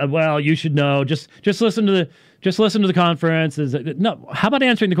well, you should know. Just listen to the conference. No, how about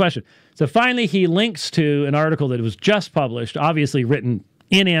answering the question? So finally, he links to an article that was just published, obviously written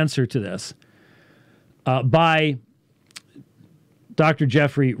in answer to this, by Dr.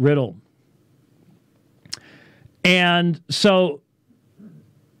 Jeffrey Riddle. And so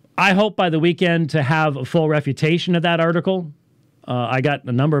I hope by the weekend to have a full refutation of that article. I got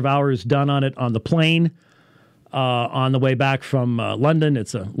a number of hours done on it on the plane on the way back from London.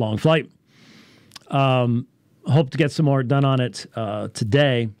 It's a long flight. Hope to get some more done on it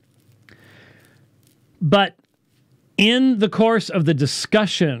today. But in the course of the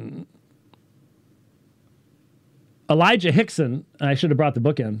discussion, Elijah Hickson, and I should have brought the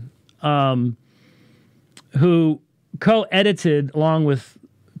book in, who co-edited along with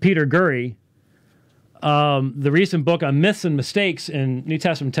Peter Gurry the recent book on myths and mistakes in New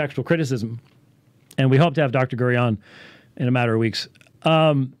Testament textual criticism, and we hope to have Dr. Gurry on in a matter of weeks,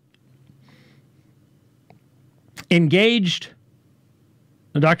 engaged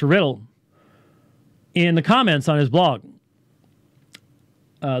Dr. Riddle in the comments on his blog.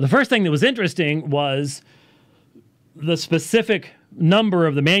 The first thing that was interesting was the specific number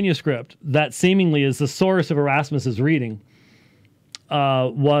of the manuscript that seemingly is the source of Erasmus's reading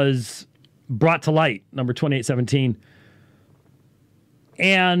was brought to light, number 2817.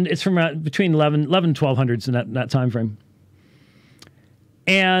 And it's from between 11 and 1200s in that time frame.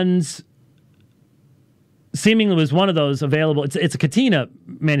 And seemingly was one of those available. It's a Catena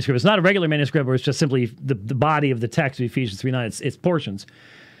manuscript. It's not a regular manuscript where it's just simply the body of the text of Ephesians 3:9. It's portions.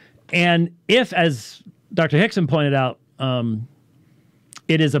 And if, as Dr. Hickson pointed out,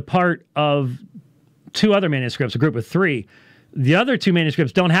 it is a part of two other manuscripts, a group of three, the other two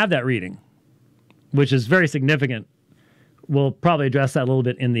manuscripts don't have that reading, which is very significant. We'll probably address that a little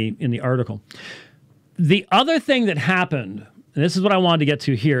bit in the article. The other thing that happened, and this is what I wanted to get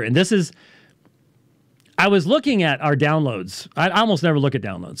to here, and this is, I was looking at our downloads. I almost never look at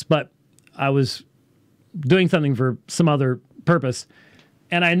downloads, but I was doing something for some other purpose,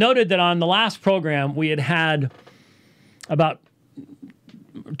 and I noted that on the last program, we had about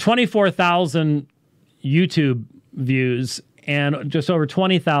 24,000 YouTube views and just over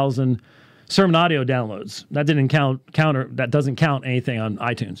 20,000 sermon audio downloads. That didn't that doesn't count anything on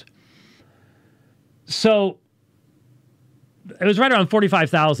iTunes. So it was right around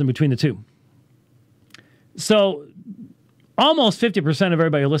 45,000 between the two. So almost 50% of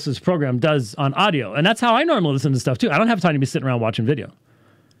everybody who listens to this program does on audio. And that's how I normally listen to stuff too. I don't have time to be sitting around watching video.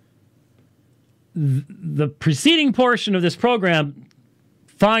 The preceding portion of this program,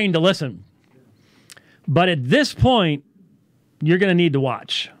 fine to listen. But at this point, you're going to need to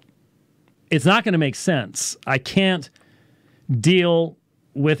watch. It's not going to make sense. I can't deal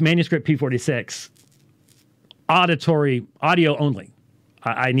with manuscript P46 audio only.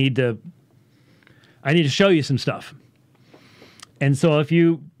 I need to show you some stuff. And so if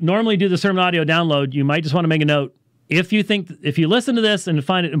you normally do the sermon audio download, you might just want to make a note. If you listen to this and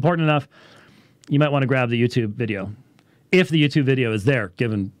find it important enough, you might want to grab the YouTube video. If the YouTube video is there,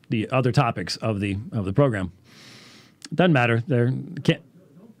 given the other topics of the program. Doesn't matter.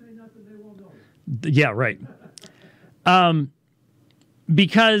 Yeah, right.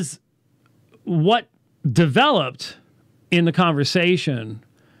 Because what developed in the conversation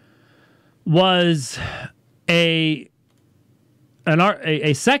was a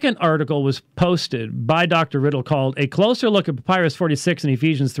second article was posted by Dr. Riddle called "A Closer Look at Papyrus 46 and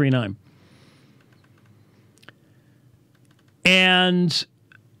Ephesians 3:9." And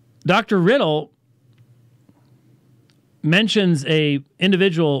Dr. Riddle mentions a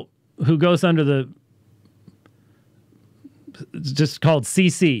individual who goes under the just called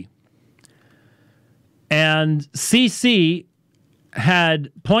CC. And CC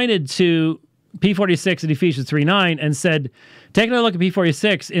had pointed to P46 and Ephesians 3:9 and said, take a look at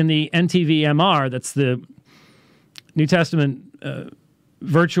P46 in the NTVMR, that's the New Testament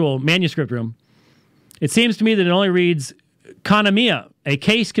virtual manuscript room. It seems to me that it only reads koinonia. A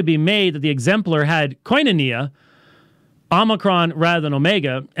case could be made that the exemplar had koinonia, omicron rather than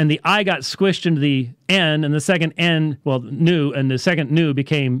omega, and the I got squished into the N, and the second N, well, nu, and the second nu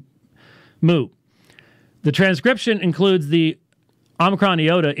became mu. The transcription includes the omicron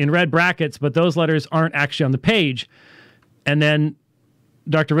iota in red brackets, but those letters aren't actually on the page. And then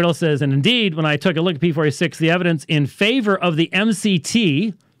Dr. Riddle says, and indeed, when I took a look at P46, the evidence in favor of the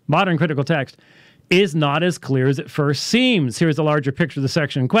MCT, modern critical text, is not as clear as it first seems. Here's a larger picture of the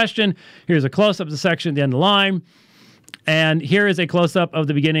section in question. Here's a close-up of the section at the end of the line. And here is a close-up of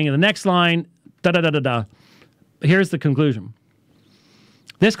the beginning of the next line. Da-da-da-da-da. Here's the conclusion.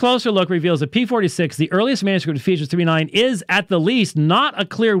 This closer look reveals that P46, the earliest manuscript of Ephesians 3:9, is at the least not a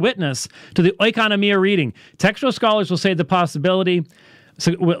clear witness to the oikonomia reading. Textual scholars will say the possibility,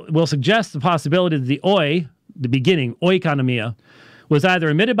 will suggest the possibility that the oi, the beginning, oikonomia, was either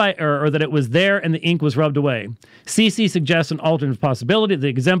omitted by error or that it was there and the ink was rubbed away. CC suggests an alternate possibility. The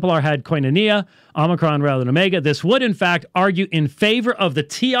exemplar had koinonia, omicron rather than omega. This would, in fact, argue in favor of the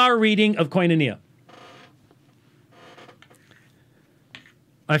TR reading of koinonia.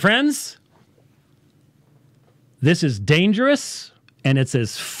 My friends, this is dangerous, and it's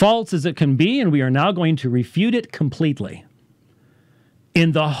as false as it can be, and we are now going to refute it completely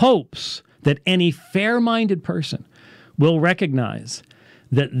in the hopes that any fair-minded person will recognize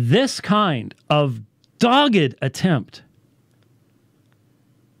that this kind of dogged attempt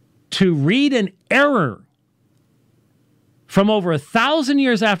to read an error from over 1,000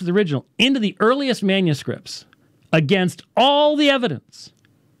 years after the original into the earliest manuscripts against all the evidence,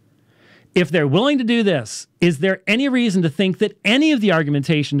 if they're willing to do this, is there any reason to think that any of the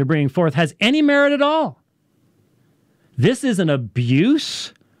argumentation they're bringing forth has any merit at all? This is an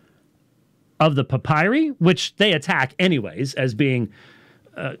abuse of the papyri, which they attack anyways as being,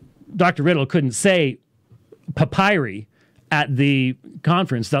 Dr. Riddle couldn't say papyri at the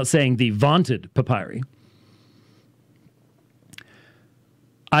conference without saying the vaunted papyri.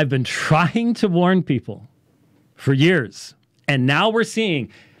 I've been trying to warn people for years, and now we're seeing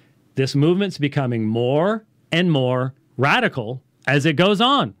this movement's becoming more and more radical as it goes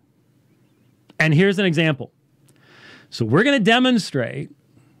on. And here's an example. So we're going to demonstrate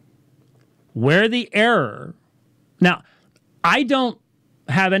where the error... Now, I don't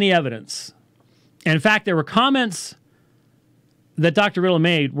have any evidence. And in fact, there were comments that Dr. Riddle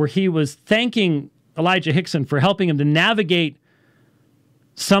made where he was thanking Elijah Hickson for helping him to navigate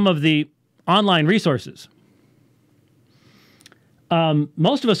some of the online resources.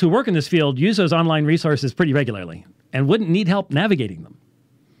 Most of us who work in this field use those online resources pretty regularly and wouldn't need help navigating them.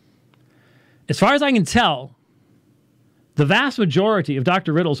 As far as I can tell, the vast majority of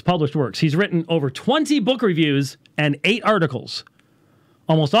Dr. Riddle's published works, he's written over 20 book reviews and 8 articles,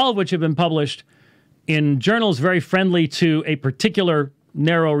 almost all of which have been published in journals very friendly to a particular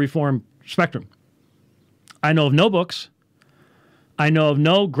narrow reform spectrum. I know of no books. I know of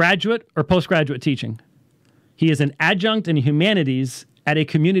no graduate or postgraduate teaching. He is an adjunct in humanities at a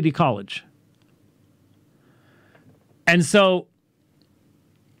community college. And so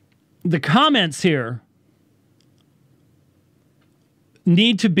the comments here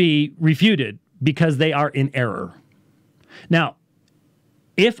need to be refuted because they are in error. Now,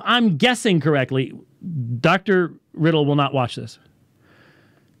 if I'm guessing correctly, Dr. Riddle will not watch this.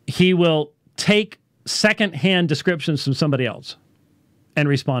 He will take second-hand descriptions from somebody else and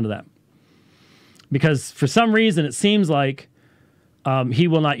respond to that. Because for some reason, it seems like he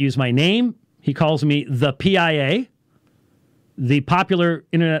will not use my name. He calls me the PIA, the Popular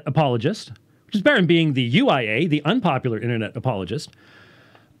Internet Apologist, which is better than being the UIA, the Unpopular Internet Apologist.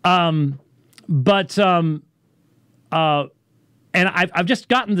 And I've just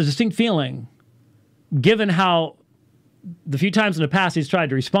gotten the distinct feeling, given how the few times in the past he's tried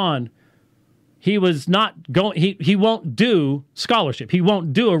to respond, he was not going, he won't do scholarship. He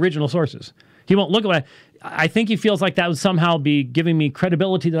won't do original sources. He won't look away. I think he feels like that would somehow be giving me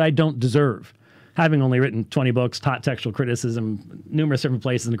credibility that I don't deserve. Having only written 20 books, taught textual criticism, numerous different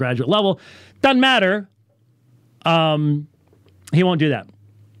places in the graduate level. Doesn't matter. He won't do that.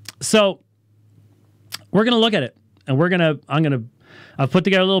 So we're going to look at it. And I've put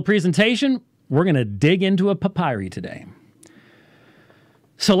together a little presentation. We're going to dig into a papyri today.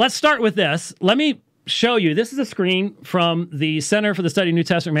 So let's start with this. Let me show you. This is a screen from the Center for the Study of New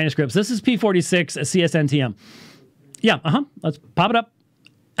Testament Manuscripts. This is P46 at CSNTM. Yeah, let's pop it up.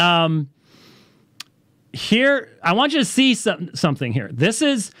 Here, I want you to see something here. These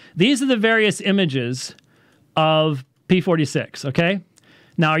are the various images of P46, okay?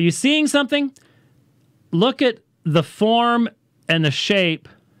 Now, are you seeing something? Look at the form and the shape.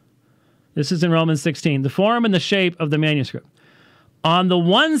 This is in Romans 16. The form and the shape of the manuscript. On the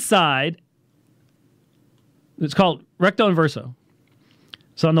one side, it's called recto and verso.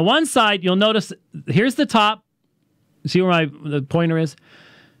 So on the one side, you'll notice, here's the top. See where the pointer is?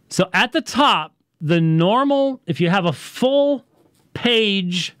 So at the top, the normal, if you have a full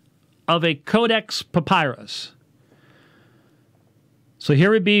page of a codex papyrus. So here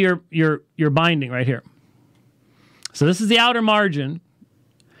would be your binding right here. So this is the outer margin.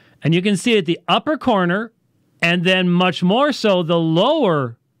 And you can see at the upper corner, and then much more so the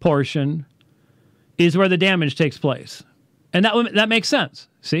lower portion is where the damage takes place. And that makes sense.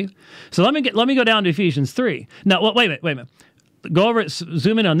 See? So let me go down to Ephesians 3. Now, wait a minute. Go over it,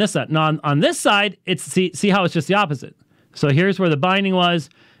 zoom in on this side. Now, on this side, see how it's just the opposite. So here's where the binding was,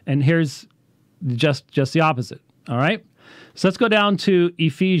 and here's just the opposite. All right? So let's go down to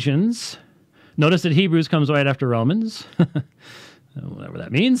Ephesians. Notice that Hebrews comes right after Romans, whatever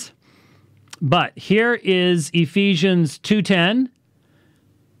that means. But here is Ephesians 2:10.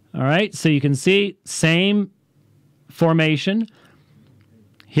 All right, so you can see same formation.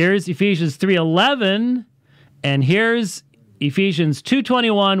 Here's Ephesians 3:11, and here's Ephesians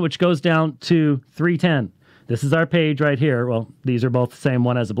 2:21, which goes down to 3:10. This is our page right here. Well, these are both the same.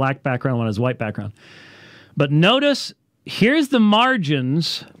 One has a black background, one has a white background. But notice, here's the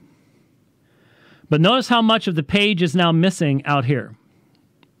margins. But notice how much of the page is now missing out here.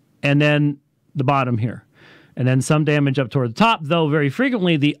 And then the bottom here. And then some damage up toward the top, though very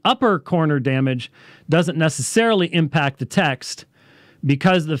frequently the upper corner damage doesn't necessarily impact the text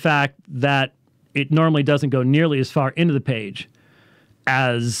because of the fact that it normally doesn't go nearly as far into the page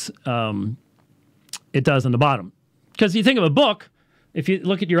as it does on the bottom. Because you think of a book, if you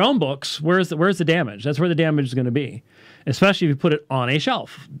look at your own books, where's the damage? That's where the damage is going to be, especially if you put it on a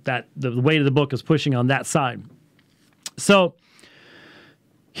shelf. That the weight of the book is pushing on that side. So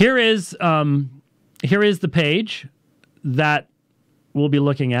here is the page that we'll be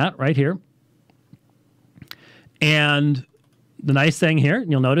looking at right here. And the nice thing here,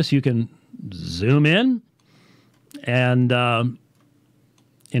 you'll notice you can zoom in. And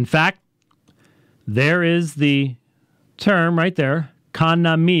in fact, there is the term right there,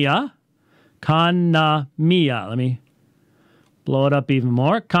 kanamia. Kanamia. Let me blow it up even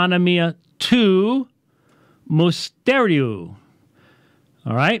more. Kanamia tu mysteriou.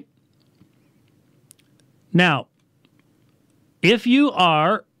 All right? Now, if you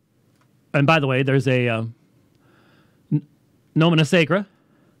are, and by the way, there's a nomina sacra,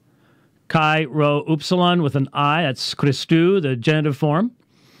 chi rho upsilon with an I, that's Christou, the genitive form.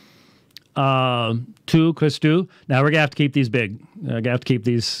 Tu Christou. Now we're gonna have to keep these big. We're gonna have to keep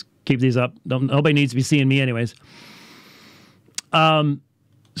these up. Nobody needs to be seeing me anyways.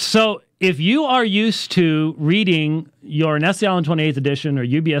 So if you are used to reading your Nestle Island 28th edition or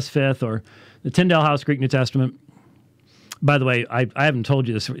UBS 5th or the Tyndale House Greek New Testament, by the way, I haven't told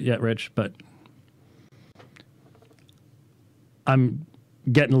you this yet, Rich, but I'm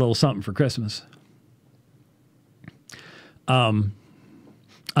getting a little something for Christmas. I'm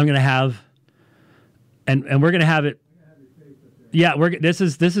going to have, and we're going to have it. Yeah, this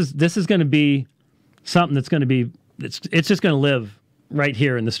is going to be something that's going to be, it's just going to live right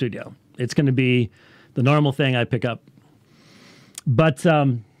here in the studio. It's going to be the normal thing I pick up. But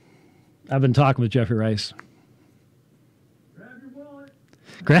I've been talking with Jeffrey Rice. Grab your wallet.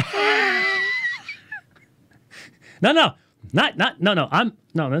 No.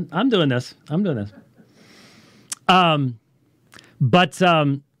 I'm doing this. But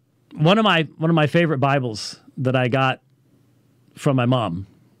one of my favorite Bibles that I got from my mom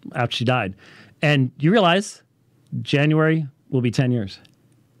after she died, and you realize January will be 10 years.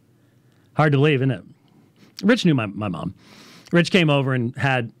 Hard to believe, isn't it? Rich knew my mom. Rich came over and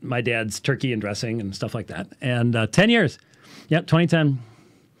had my dad's turkey and dressing and stuff like that. And 10 years. Yep, 2010.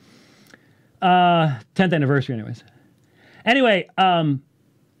 10th anniversary anyways. Anyway,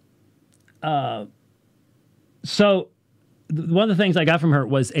 So one of the things I got from her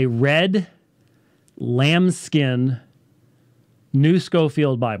was a red lambskin New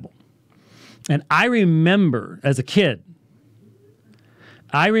Schofield Bible. And I remember as a kid,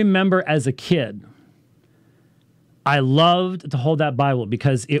 I loved to hold that Bible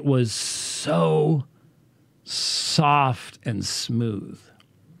because it was so soft and smooth.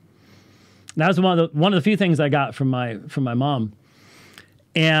 That was one of the few things I got from my mom.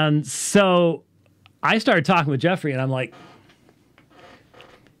 And so I started talking with Jeffrey, and I'm like,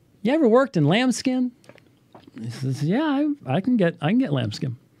 "You ever worked in lambskin?" He says, "Yeah, I can get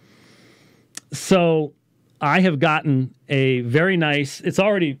lambskin." So I have gotten a very nice. It's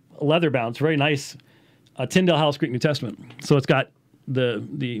already leather bound. It's very nice. Tyndale House Greek New Testament. So it's got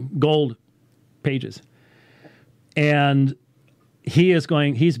the gold pages, and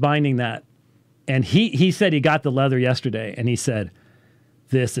he's binding that, and he said he got the leather yesterday, and he said,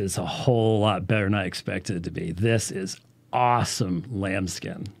 "This is a whole lot better than I expected it to be. This is awesome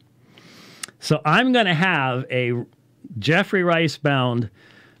lambskin." So I'm going to have a Jeffrey Rice bound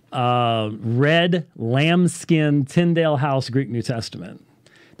red lambskin Tyndale House Greek New Testament.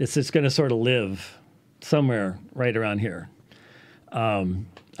 This is going to sort of live somewhere right around here. I'm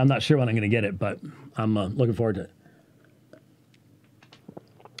not sure when I'm going to get it, but I'm looking forward to it.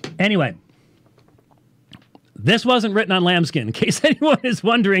 Anyway, this wasn't written on lambskin. In case anyone is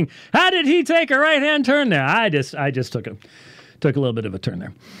wondering, how did he take a right-hand turn there? I just took a little bit of a turn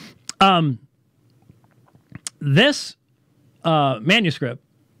there. This manuscript,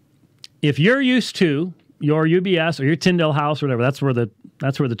 if you're used to your UBS or your Tyndale House or whatever, that's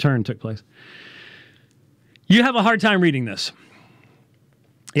where the turn took place. You have a hard time reading this.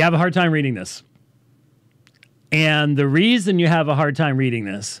 And the reason you have a hard time reading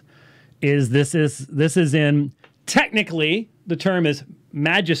this is this is in, technically, the term is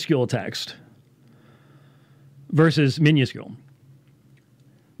majuscule text versus minuscule.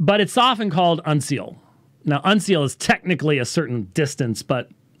 But it's often called unseal. Now, unseal is technically a certain distance, but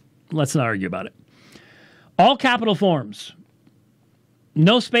let's not argue about it. All capital forms,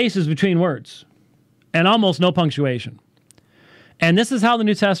 no spaces between words, and almost no punctuation. And this is how the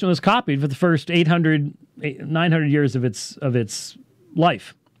New Testament was copied for the first 900 years of its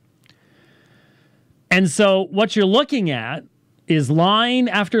life. And so what you're looking at is line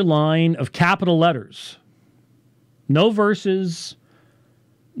after line of capital letters. No verses,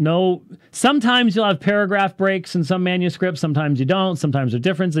 sometimes you'll have paragraph breaks in some manuscripts, sometimes you don't, sometimes there's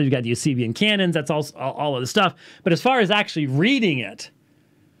differences. You've got the Eusebian canons, that's all of the stuff. But as far as actually reading it,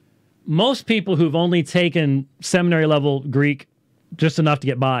 most people who've only taken seminary level Greek just enough to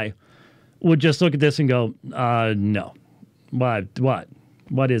get by would just look at this and go, no. What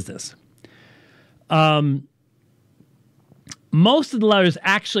is this? Most of the letters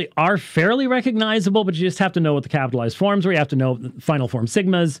actually are fairly recognizable, but you just have to know what the capitalized forms were. You have to know the final form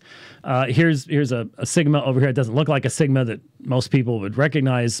sigmas. Here's a sigma over here. It doesn't look like a sigma that most people would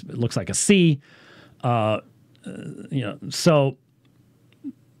recognize. It looks like a C. So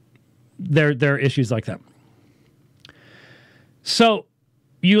there are issues like that. So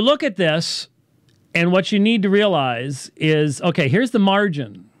you look at this, and what you need to realize is, okay, here's the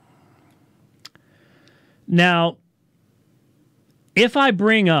margin. Now, if I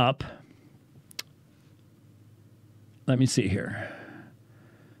bring up, let me see here.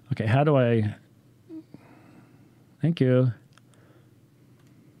 Okay, how do I, thank you.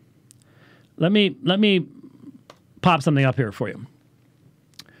 Let me pop something up here for you.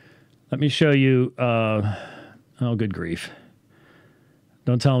 Let me show you, oh, good grief.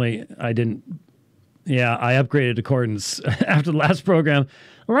 Don't tell me I didn't, yeah, I upgraded accordance after the last program.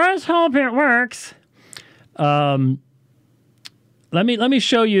 Let's hope it works. Let me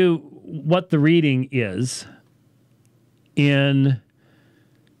show you what the reading is in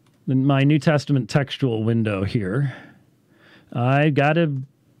my New Testament textual window here. I got to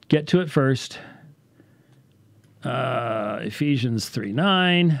get to it first. Ephesians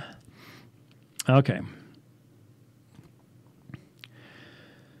 3:9. Okay.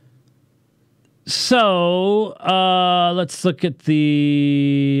 So let's look at let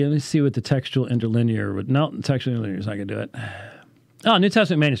me see what the textual interlinear would. No, textual interlinear is not going to do it. Oh, New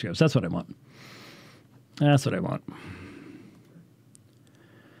Testament manuscripts. That's what I want. That's what I want.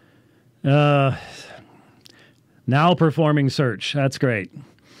 Now performing search. That's great.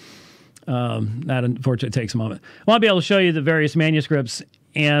 That unfortunately takes a moment. I want to be able to show you the various manuscripts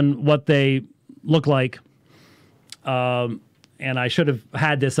and what they look like. And I should have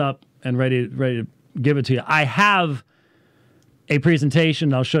had this up and ready to give it to you. I have a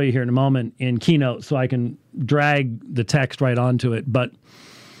presentation I'll show you here in a moment in Keynote, so I can drag the text right onto it. But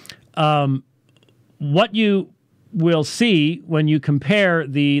what you will see when you compare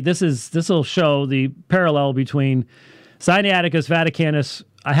this will show the parallel between Sinaiticus, Vaticanus.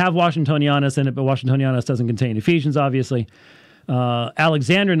 I have Washingtonianus in it, but Washingtonianus doesn't contain Ephesians, obviously.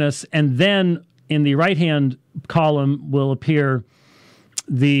 Alexandrinus, and then in the right-hand column will appear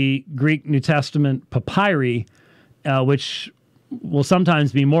the Greek New Testament papyri, which will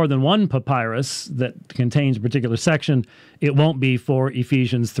sometimes be more than one papyrus that contains a particular section. It won't be for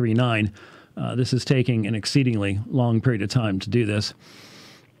Ephesians 3:9. This is taking an exceedingly long period of time to do this.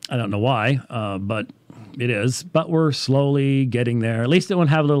 I don't know why, but it is. But we're slowly getting there. At least it won't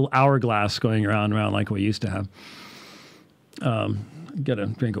have a little hourglass going around like we used to have. Get a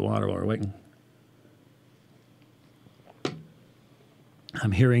drink of water while we're waiting.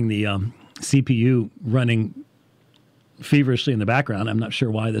 I'm hearing the CPU running feverishly in the background. I'm not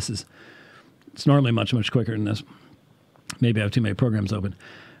sure why this is. It's normally much, much quicker than this. Maybe I have too many programs open.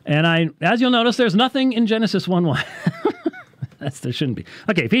 And as you'll notice, there's nothing in Genesis 1:1. There shouldn't be.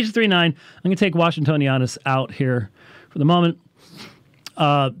 Okay, Ephesians 3:9. I'm going to take Washingtonianus out here for the moment.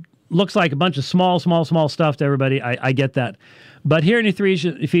 Looks like a bunch of small stuff to everybody. I get that. But here in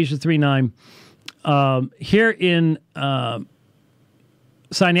Ephesians 3:9, here in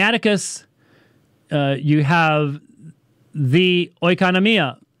Sinaiticus, you have the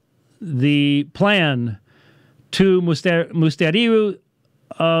oikonomia, the plan to mysteriou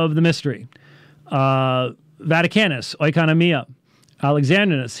of the mystery. Vaticanus, oikonomia.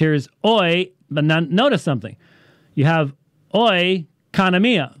 Alexandrinus, here's oi, but notice something. You have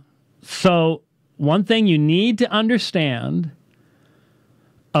oikonomia. So one thing you need to understand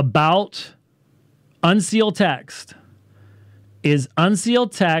about unsealed text is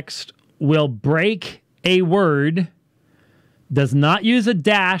unsealed text will break a word, does not use a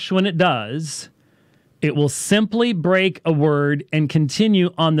dash when it does. It will simply break a word and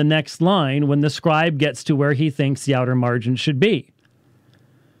continue on the next line when the scribe gets to where he thinks the outer margin should be.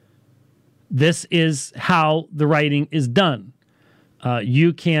 This is how the writing is done.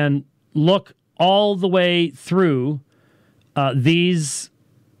 You can look all the way through these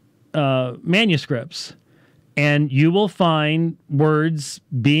manuscripts, and you will find words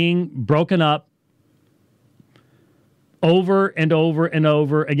being broken up over and over and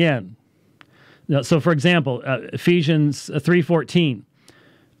over again. So, for example, Ephesians 3:14.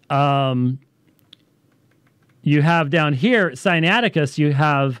 You have down here, Sinaiticus, you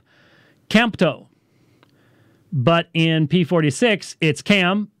have campto. But in P46, it's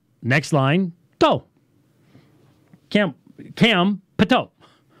cam, next line, to. Cam, pato.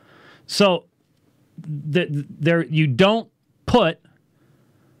 So, there you don't put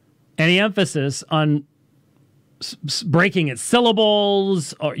any emphasis on breaking its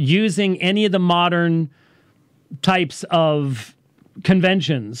syllables or using any of the modern types of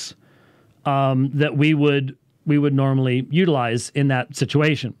conventions that we would normally utilize in that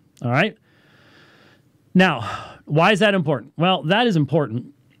situation. All right. Now, why is that important? Well, that is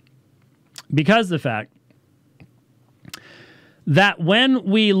important because of the fact that when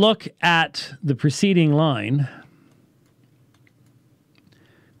we look at the preceding line,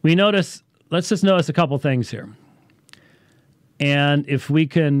 we notice, let's just notice a couple things here. And if we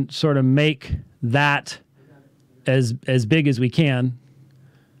can sort of make that as big as we can,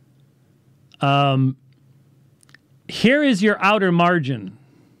 here is your outer margin.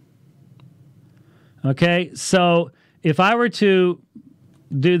 Okay, so if I were to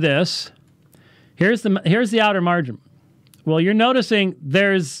do this, here's the outer margin. Well, you're noticing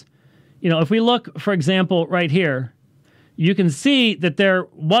there's, if we look, for example, right here, you can see that there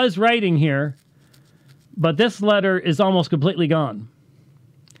was writing here, but this letter is almost completely gone.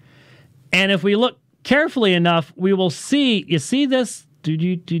 And if we look carefully enough, we will see, you see this,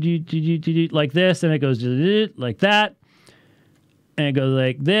 like this, and it goes like that, and it goes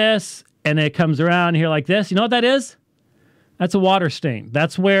like this, and it comes around here like this. You know what that is? That's a water stain.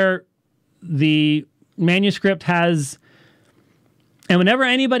 That's where the manuscript has, and whenever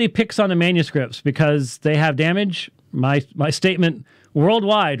anybody picks on the manuscripts because they have damage, my statement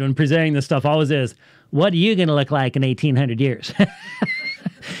worldwide when presenting this stuff always is, what are you going to look like in 1,800 years?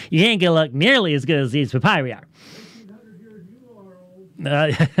 You ain't going to look nearly as good as these papyri are. 1,800 years you are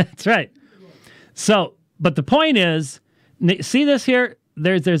old. That's right. So, but the point is, see this here?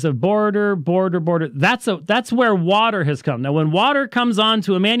 There's a border. That's where water has come. Now, when water comes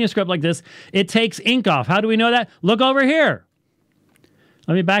onto a manuscript like this, it takes ink off. How do we know that? Look over here.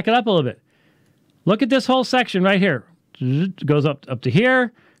 Let me back it up a little bit. Look at this whole section right here. It goes up to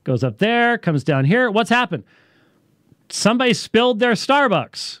here, goes up there, comes down here. What's happened? Somebody spilled their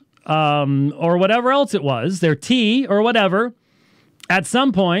Starbucks or whatever else it was, their tea or whatever. At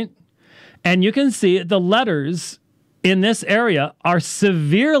some point, And you can see the letters in this area are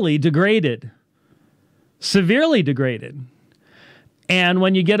severely degraded. Severely degraded. And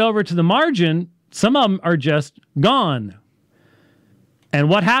when you get over to the margin, some of them are just gone. And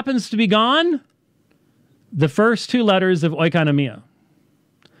what happens to be gone? The first two letters of oikonomia.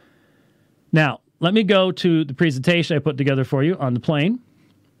 Now, let me go to the presentation I put together for you on the plane.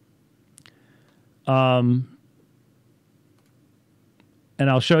 And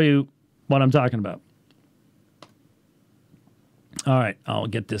I'll show you what I'm talking about. All right, I'll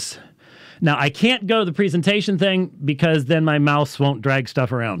get this. Now, I can't go to the presentation thing because then my mouse won't drag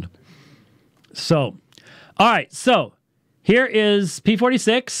stuff around. So, all right, so here is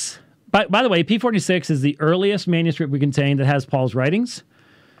P46. By the way, P46 is the earliest manuscript we contain that has Paul's writings.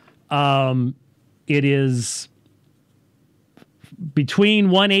 It is between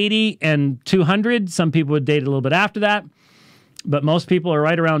 180 and 200. Some people would date it a little bit after that, but most people are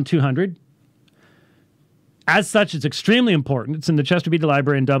right around 200. As such, it's extremely important. It's in the Chester Beatty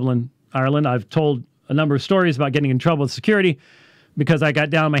Library in Dublin, Ireland. I've told a number of stories about getting in trouble with security because I got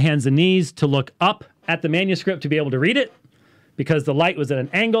down on my hands and knees to look up at the manuscript to be able to read it because the light was at an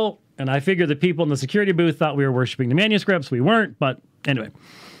angle, and I figured the people in the security booth thought we were worshiping the manuscripts. We weren't, but anyway.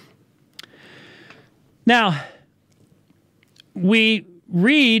 Now, we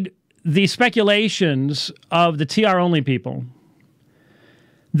read the speculations of the TR-only people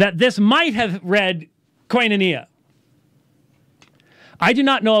that this might have read koinonia. I do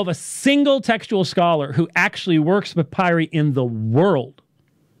not know of a single textual scholar who actually works with papyri in the world,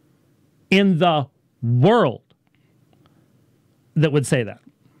 that would say that.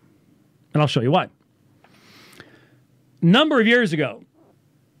 And I'll show you why. A number of years ago,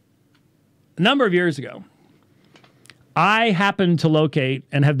 I happened to locate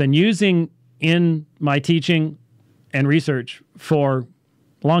and have been using in my teaching and research for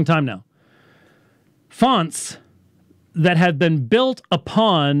a long time now, fonts that have been built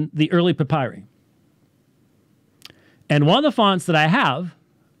upon the early papyri. And one of the fonts that I have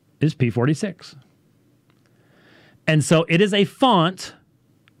is P46. And so it is a font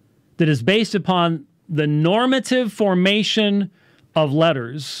that is based upon the normative formation of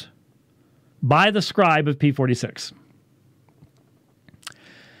letters by the scribe of P46.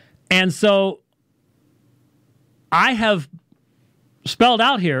 And so I have spelled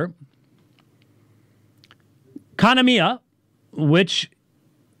out here koinomia, which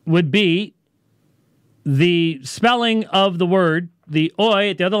would be the spelling of the word, the oi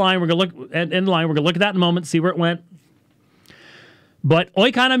at the other line. We're going to look at the line. We're going to look at that in a moment, see where it went. But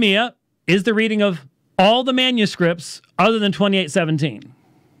oikonomia is the reading of all the manuscripts other than 2817.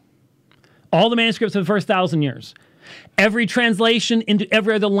 All the manuscripts of the first 1,000 years. Every translation into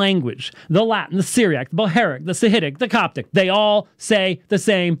every other language, the Latin, the Syriac, the Bohairic, the Sahidic, the Coptic, they all say the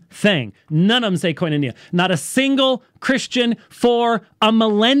same thing. None of them say koinonia. Not a single Christian for a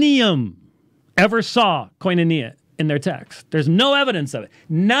millennium ever saw koinonia in their text. There's no evidence of it.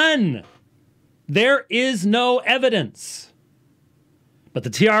 None. There is no evidence. But the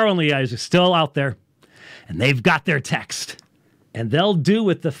TR-only guys are still out there, and they've got their text. And they'll do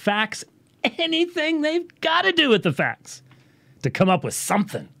with the facts anything they've got to do with the facts to come up with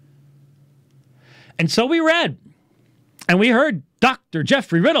something. And so we read, and we heard Dr.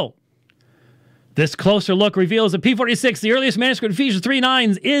 Jeffrey Riddle. This closer look reveals that P46, the earliest manuscript of Ephesians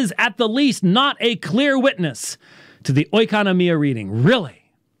 3:9, is at the least not a clear witness to the oikonomia reading.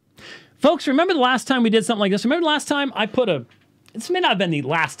 Really? Folks, remember the last time we did something like this? Remember the last time I put this may not have been the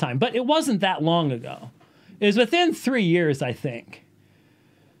last time, but it wasn't that long ago. It was within 3 years, I think,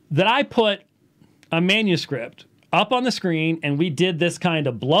 that I put a manuscript up on the screen and we did this kind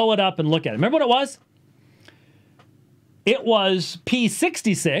of blow it up and look at it. Remember what it was? It was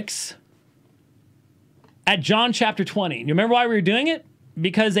P46 at John chapter 20. You remember why we were doing it?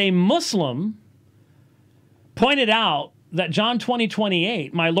 Because a Muslim pointed out that John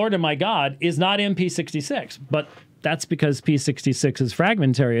 20:28, my Lord and my God, is not in P66. But that's because P66 is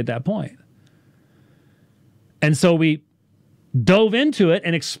fragmentary at that point. And so we dove into it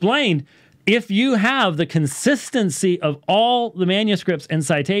and explained, if you have the consistency of all the manuscripts and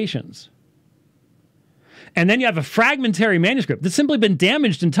citations, and then you have a fragmentary manuscript that's simply been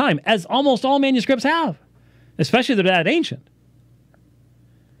damaged in time, as almost all manuscripts have, especially they're that ancient,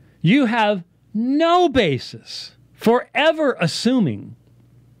 you have no basis for ever assuming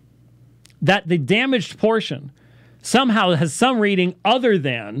that the damaged portion somehow has some reading other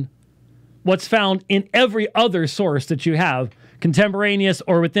than what's found in every other source that you have, contemporaneous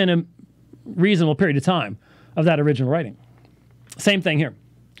or within a reasonable period of time of that original writing. Same thing here.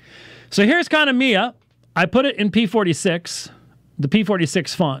 So here's koinomia. I put it in P46, the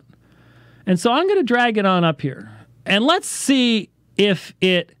P46 font. And so I'm going to drag it on up here. And let's see if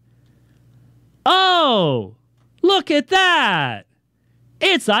it... Oh, look at that.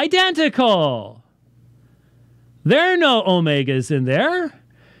 It's identical. There are no omegas in there.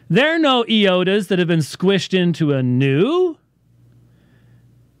 There are no iotas that have been squished into a nu.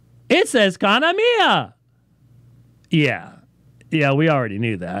 It says kanamiya. Yeah, we already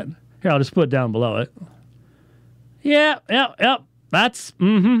knew that. Here, I'll just put it down below it. Yep. That's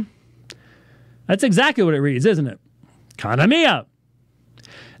exactly what it reads, isn't it? Kanamiya.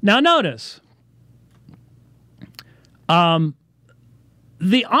 Now notice, the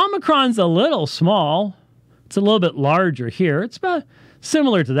Omicron's a little small. It's a little bit larger here. It's about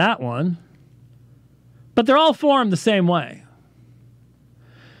similar to that one. But they're all formed the same way.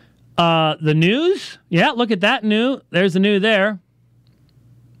 The news, yeah, look at that nu. There's the nu there.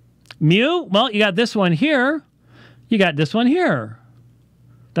 Mu, well, you got this one here. You got this one here.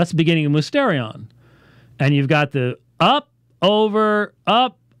 That's the beginning of Musterion. And you've got the up, over,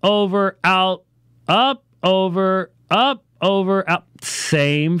 out, up, over, out.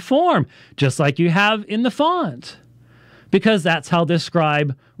 Same form, just like you have in the font. Because that's how this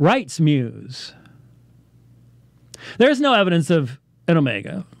scribe writes muse. There's no evidence of an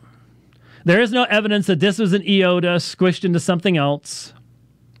omega. There is no evidence that this was an iota squished into something else.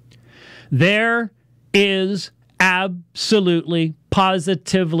 There is absolutely,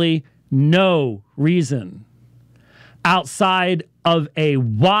 positively no reason outside of a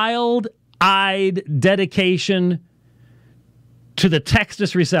wild-eyed dedication to the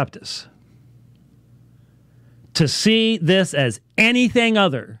Textus Receptus to see this as anything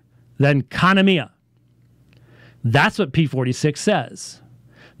other than kanamiya. That's what P46 says.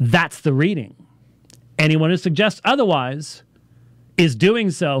 That's the reading. Anyone who suggests otherwise is doing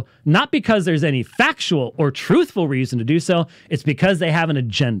so not because there's any factual or truthful reason to do so. It's because they have an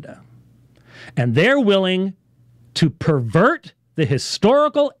agenda. And they're willing to pervert the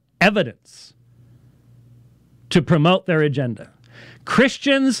historical evidence to promote their agenda.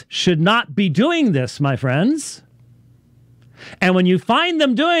 Christians should not be doing this, my friends. And when you find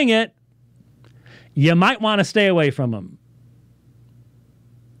them doing it, you might want to stay away from them.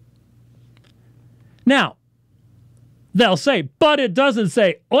 Now, they'll say, but it doesn't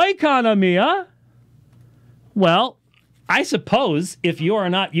say oikonomia. Well, I suppose if you are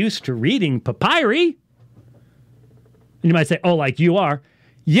not used to reading papyri, and you might say, oh, like you are.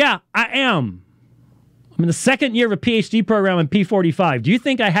 Yeah, I am. I'm in the second year of a PhD program in P45. Do you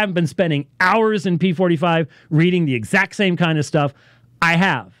think I haven't been spending hours in P45 reading the exact same kind of stuff? I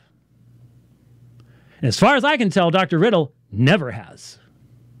have. And as far as I can tell, Dr. Riddle never has.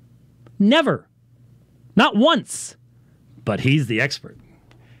 Never. Not once. But he's the expert.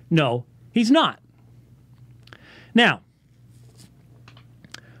 No, he's not. Now,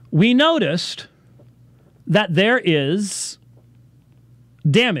 we noticed that there is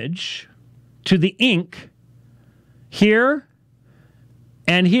damage to the ink here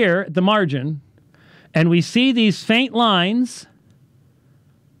and here at the margin, and we see these faint lines,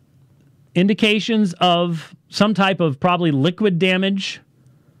 indications of some type of probably liquid damage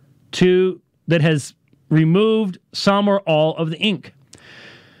that has removed some or all of the ink.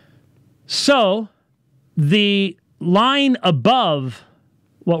 So the line above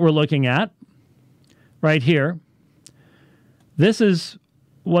what we're looking at right here, this is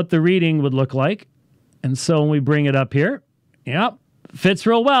what the reading would look like. And so when we bring it up here, yep, fits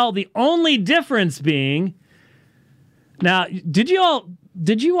real well. The only difference being, now, did you all,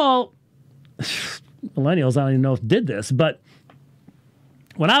 millennials, I don't even know if did this, but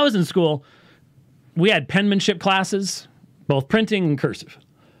when I was in school, we had penmanship classes, both printing and cursive.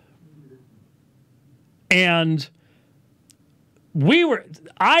 And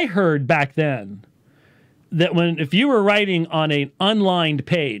I heard back then that if you were writing on an unlined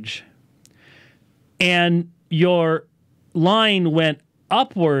page and your line went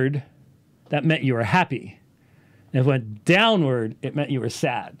upward, that meant you were happy. And if it went downward, it meant you were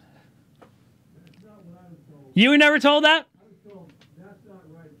sad. That's not what I was told. You were never told that? I was told, that's not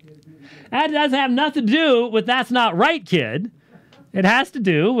right, kid. That doesn't have nothing to do with that's not right, kid. It has to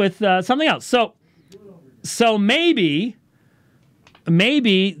do with something else. So maybe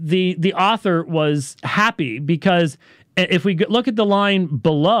the author was happy because if we look at the line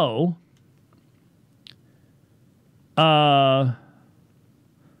below, oh,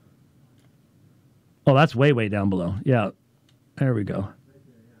 that's way, way down below. Yeah, there we go.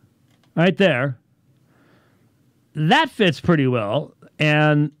 Right there. That fits pretty well.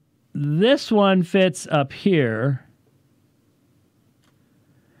 And this one fits up here.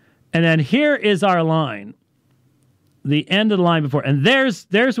 And then here is our line. the end of the line before. And there's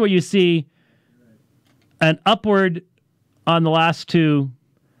where you see an upward on the last two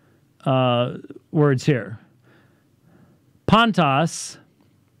words here. Pontos,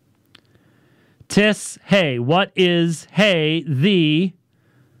 tis, hey. What is hey, the?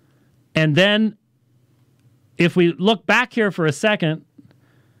 And then if we look back here for a second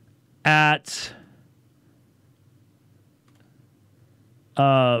at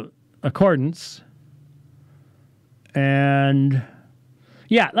accordance, and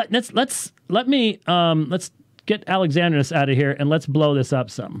yeah, let's get Alexandrinus out of here and let's blow this up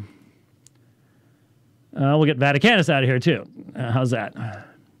some. We'll get Vaticanus out of here too. How's that?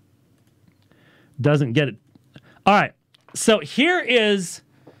 Doesn't get it. All right. So here is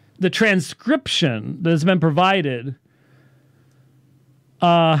the transcription that has been provided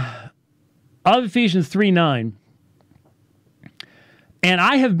of Ephesians 3:9. And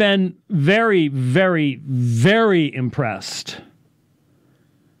I have been very, very, very impressed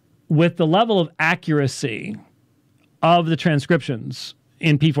with the level of accuracy of the transcriptions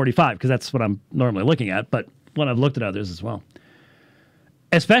in P45, because that's what I'm normally looking at, but when I've looked at others as well.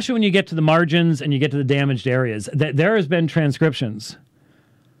 Especially when you get to the margins and you get to the damaged areas. There has been transcriptions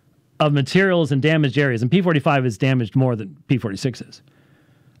of materials in damaged areas, and P45 is damaged more than P46 is.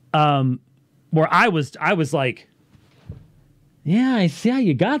 Where I was like, yeah, I see how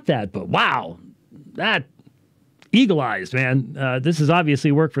you got that, but wow, that eagle-eyed, man. This is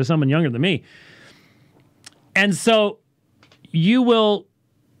obviously work for someone younger than me. And so you will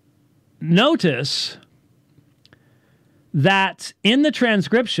notice that in the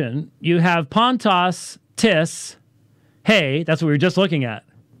transcription, you have Pontos, tis, hey, that's what we were just looking at.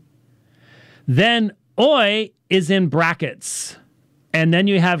 Then oi is in brackets. And then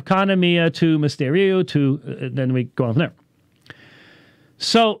you have konomia to mysteriou to, then we go on from there.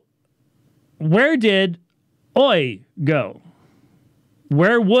 So where did oi go?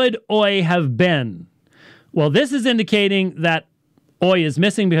 Where would oi have been? Well, this is indicating that oi is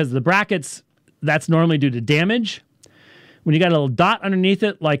missing because of the brackets. That's normally due to damage. When you got a little dot underneath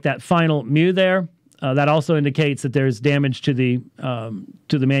it, like that final mu there, that also indicates that there's damage to the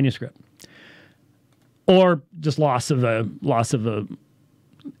manuscript, or just loss of a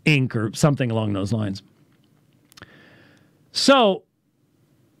ink or something along those lines. So,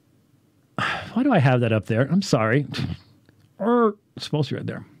 why do I have that up there? I'm sorry. It's supposed to be right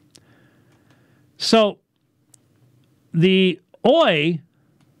there. So, the oi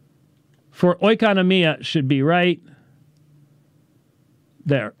for oikonomia should be right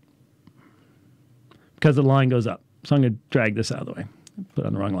there, because the line goes up. So I'm going to drag this out of the way. Put it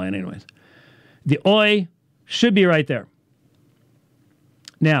on the wrong line anyways. The oi should be right there.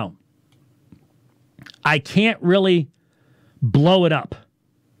 Now, I can't really blow it up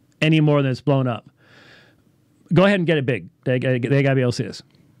any more than it's blown up. Go ahead and get it big. They got to be able to see this.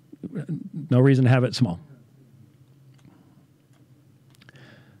 No reason to have it small.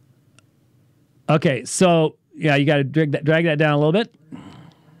 Okay, so yeah, you got to drag that down a little bit.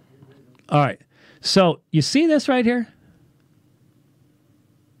 All right. So you see this right here?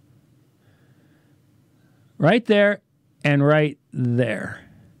 Right there and right there.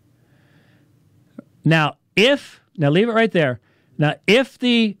 Now leave it right there. Now, if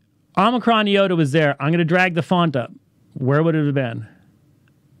the Omicron iota was there, I'm going to drag the font up. Where would it have been?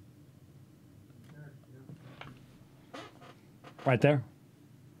 Right there.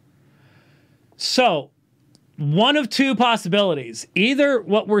 So, one of two possibilities. Either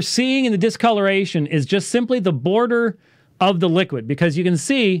what we're seeing in the discoloration is just simply the border of the liquid, because you can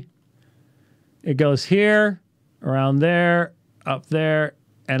see it goes here, around there,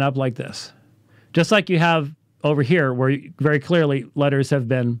 and up like this. Just like you have over here, where very clearly letters have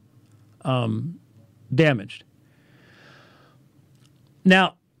been damaged.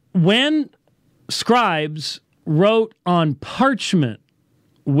 Now, when scribes wrote on parchment,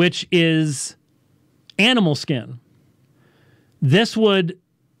 which is animal skin, this would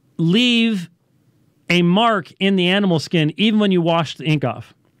leave a mark in the animal skin even when you wash the ink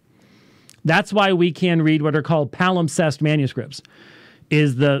off. That's why we can read what are called palimpsest manuscripts,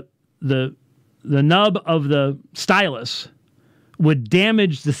 is the nub of the stylus would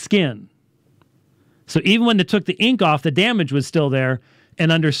damage the skin. So even when they took the ink off, the damage was still there,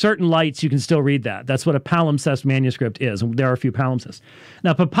 and under certain lights, you can still read that. That's what a palimpsest manuscript is, and there are a few palimpsests.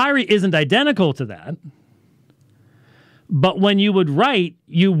 Now, papyri isn't identical to that, but when you would write,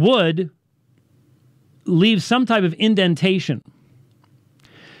 you would leave some type of indentation.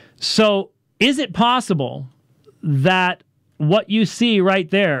 So is it possible that what you see right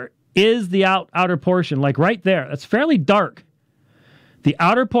there is the outer portion, like right there? That's fairly dark. The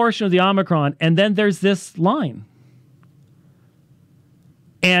outer portion of the Omicron, and then there's this line.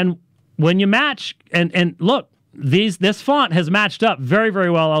 And when you match, and look, this font has matched up very, very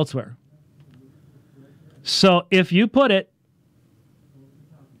well elsewhere. So if you put it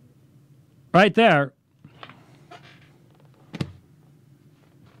right there,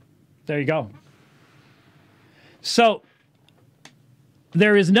 there you go. So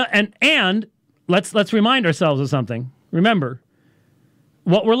there is no, and let's remind ourselves of something. Remember,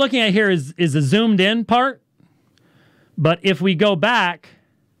 what we're looking at here is a zoomed in part, but if we go back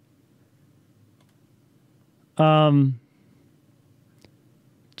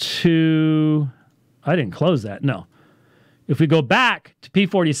to, I didn't close that, no. If we go back to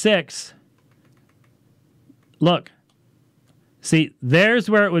P46, look, see, there's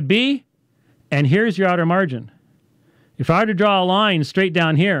where it would be, and here's your outer margin. If I were to draw a line straight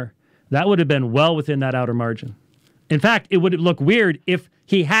down here, that would have been well within that outer margin. In fact, it would look weird if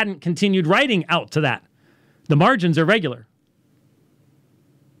he hadn't continued writing out to that. The margins are regular.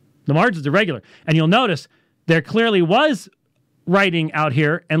 The margins are regular. And you'll notice there clearly was writing out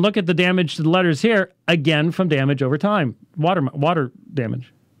here, and look at the damage to the letters here, again from damage over time, water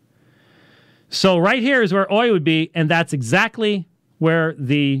damage. So right here is where oi would be, and that's exactly where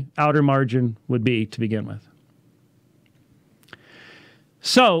the outer margin would be to begin with.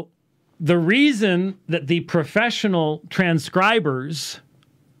 So the reason that the professional transcribers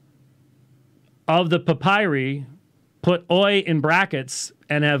of the papyri put oi in brackets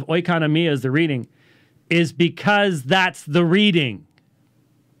and have oikonomia as the reading is because that's the reading.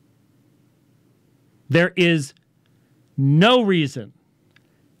 There is no reason,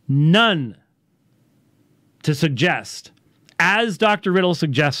 none, to suggest, as Dr. Riddle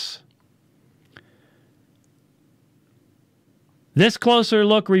suggests, this closer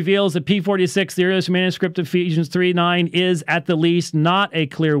look reveals that P46, the earliest manuscript of Ephesians 3:9, is at the least not a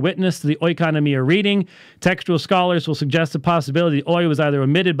clear witness to the oikonomia reading. Textual scholars will suggest the possibility the oi was either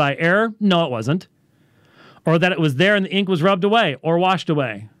omitted by error, no it wasn't, or that it was there and the ink was rubbed away or washed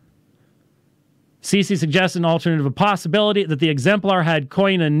away. CC suggests an alternative, a possibility that the exemplar had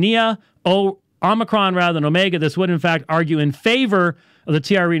koinonia, omicron rather than omega. This would in fact argue in favor of the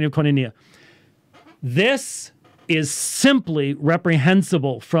TR reading of koinonia. This is simply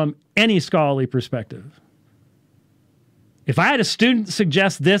reprehensible from any scholarly perspective. If I had a student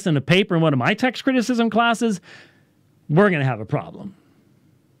suggest this in a paper in one of my text criticism classes, we're going to have a problem.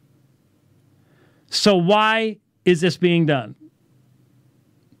 So why is this being done?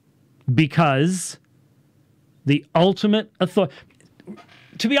 Because the ultimate authority...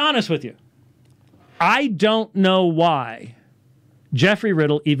 To be honest with you, I don't know why Jeffrey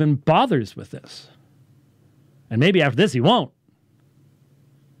Riddle even bothers with this. And maybe after this he won't.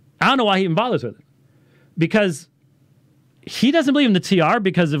 I don't know why he even bothers with it. Because he doesn't believe in the TR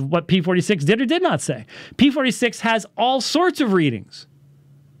because of what P46 did or did not say. P46 has all sorts of readings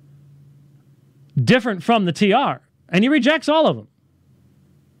different from the TR. And he rejects all of them.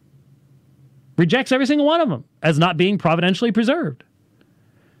 Rejects every single one of them as not being providentially preserved.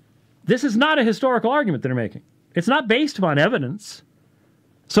 This is not a historical argument that they're making. It's not based upon evidence.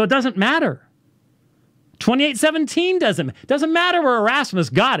 So it doesn't matter. 2817 doesn't matter where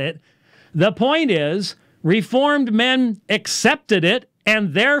Erasmus got it. The point is, Reformed men accepted it,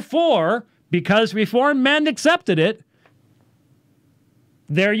 and therefore, because Reformed men accepted it,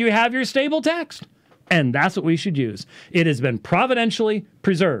 there you have your stable text. And that's what we should use. It has been providentially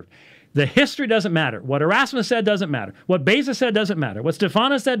preserved. The history doesn't matter. What Erasmus said doesn't matter. What Beza said doesn't matter. What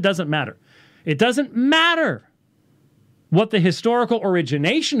Stephanus said doesn't matter. It doesn't matter what the historical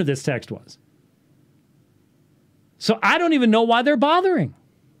origination of this text was. So I don't even know why they're bothering.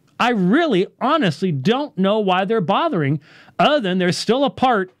 I really, honestly don't know why they're bothering, other than there's still a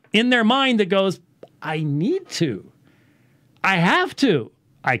part in their mind that goes, I need to. I have to.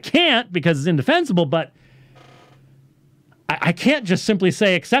 I can't because it's indefensible, but I can't just simply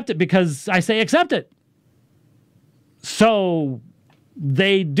say accept it because I say accept it. So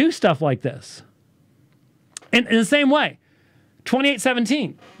they do stuff like this. In the same way,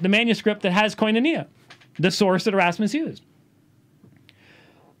 2817, the manuscript that has koinonia, the source that Erasmus used.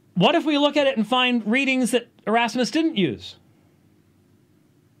 What if we look at it and find readings that Erasmus didn't use?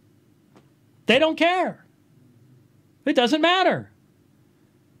 They don't care. It doesn't matter.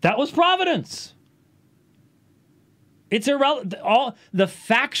 That was providence. It's irrelevant. All the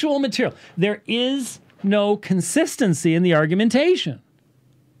factual material. There is no consistency in the argumentation.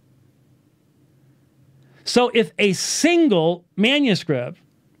 So if a single manuscript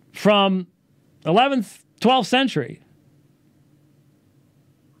from 11th, 12th century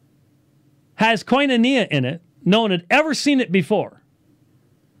has koinonia in it, no one had ever seen it before.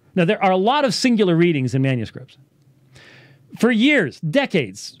 Now, there are a lot of singular readings in manuscripts. For years,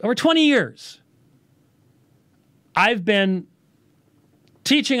 decades, over 20 years, I've been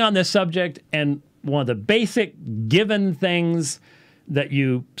teaching on this subject, and one of the basic given things that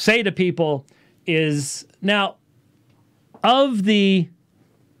you say to people is, now, of the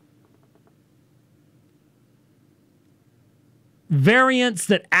variants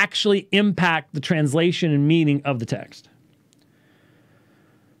that actually impact the translation and meaning of the text,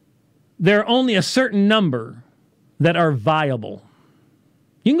 there are only a certain number that are viable.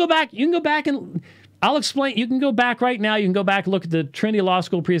 You can go back and I'll explain. You can go back right now. You can go back and look at the Trinity Law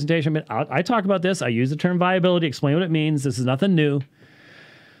School presentation. I talk about this. I use the term viability, explain what it means. This is nothing new.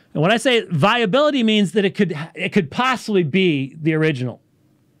 And when I say viability means that it could possibly be the original.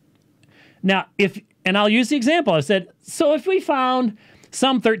 Now, and I'll use the example. I said, so if we found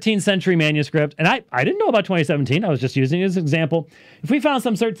some 13th century manuscript, and I didn't know about 2017. I was just using it as an example. If we found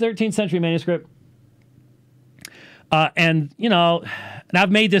some 13th century manuscript, and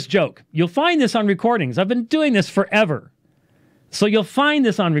I've made this joke. You'll find this on recordings. I've been doing this forever. So you'll find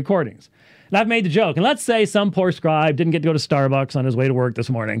this on recordings. And I've made the joke. And let's say some poor scribe didn't get to go to Starbucks on his way to work this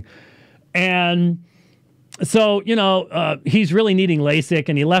morning. And so, he's really needing LASIK,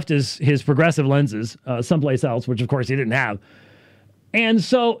 and he left his progressive lenses someplace else, which of course he didn't have. And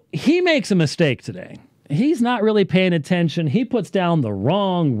so he makes a mistake today. He's not really paying attention. He puts down the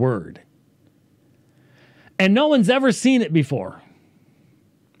wrong word. And no one's ever seen it before.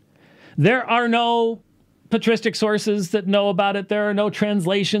 There are no patristic sources that know about it. There are no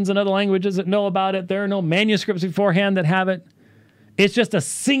translations in other languages that know about it. There are no manuscripts beforehand that have it. It's just a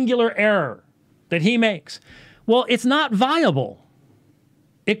singular error that he makes. Well, it's not viable.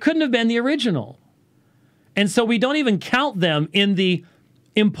 It couldn't have been the original. And so we don't even count them in the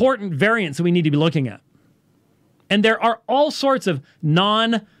important variants that we need to be looking at. And there are all sorts of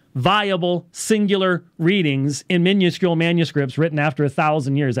non-viable singular readings in minuscule manuscripts written after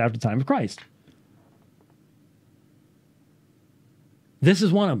 1,000 years after the time of Christ. This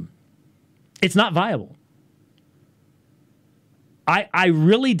is one of them. It's not viable. I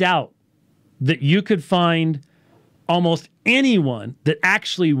really doubt that you could find almost anyone that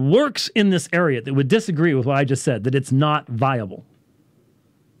actually works in this area that would disagree with what I just said, that it's not viable.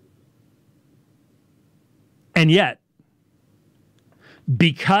 And yet,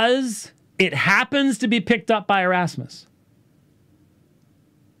 because it happens to be picked up by Erasmus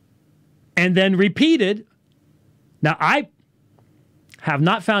and then repeated, now I have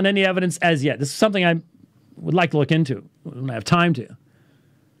not found any evidence as yet. This is something I would like to look into when I have time to.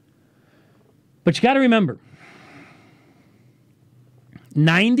 But you got to remember,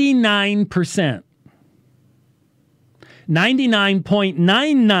 99%,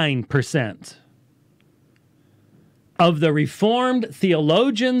 99.99% of the Reformed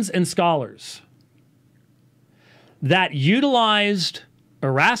theologians and scholars that utilized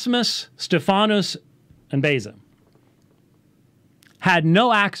Erasmus, Stephanus, and Beza had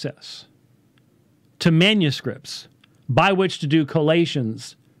no access to manuscripts by which to do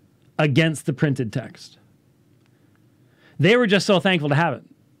collations against the printed text. They were just so thankful to have it.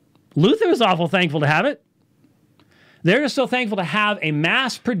 Luther was awful thankful to have it. They're just so thankful to have a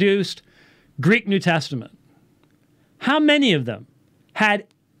mass-produced Greek New Testament. How many of them had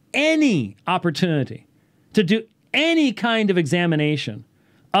any opportunity to do any kind of examination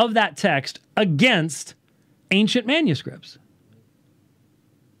of that text against ancient manuscripts?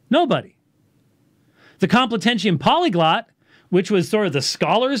 Nobody. The Complutensian Polyglot, which was sort of the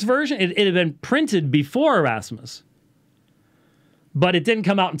scholar's version, it had been printed before Erasmus. But it didn't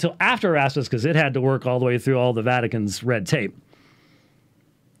come out until after Erasmus because it had to work all the way through all the Vatican's red tape.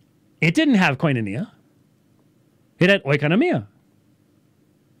 It didn't have koinonia. It had oikonomia.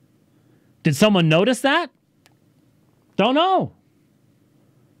 Did someone notice that? Don't know.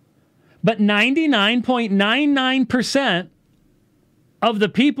 But 99.99% of the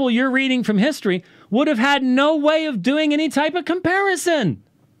people you're reading from history would have had no way of doing any type of comparison.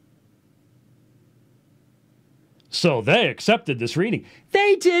 So they accepted this reading.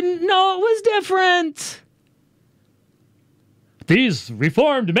 They didn't know it was different. These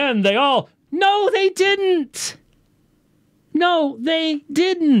Reformed men, they all... No, they didn't. No, they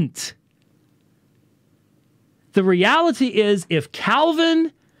didn't. The reality is, if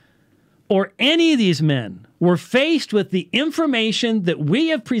Calvin or any of these men were faced with the information that we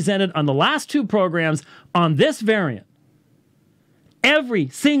have presented on the last two programs on this variant, every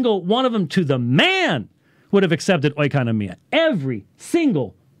single one of them to the man would have accepted oikonomia. Every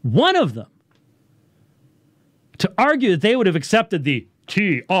single one of them. To argue that they would have accepted the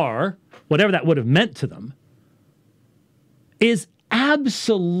TR, whatever that would have meant to them, is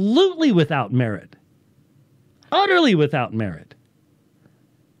absolutely without merit. Utterly without merit.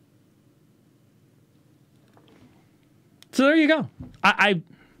 So there you go.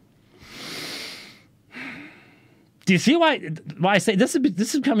 Do you see why I say this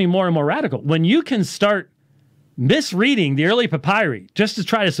is becoming more and more radical? When you can start misreading the early papyri just to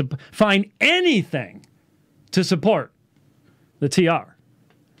try to find anything to support the TR.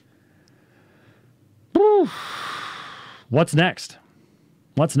 Whew. What's next?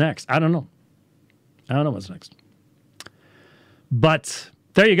 What's next? I don't know. I don't know what's next. But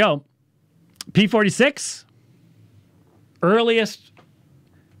there you go. P46, earliest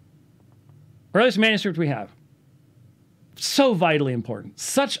manuscript we have. So vitally important.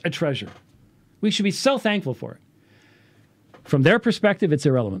 Such a treasure. We should be so thankful for it. From their perspective, it's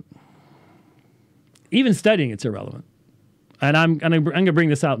irrelevant. Even studying it's irrelevant. And I'm going to bring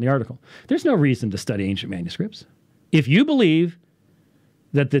this out in the article. There's no reason to study ancient manuscripts. If you believe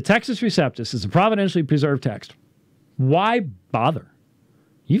that the Textus Receptus is a providentially preserved text, why bother?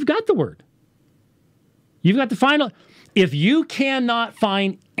 You've got the word. You've got the final. If you cannot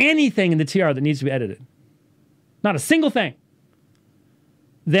find anything in the TR that needs to be edited, not a single thing,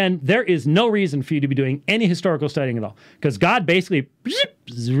 then there is no reason for you to be doing any historical studying at all. Because God basically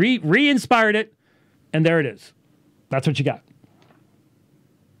re-inspired it, and there it is. That's what you got.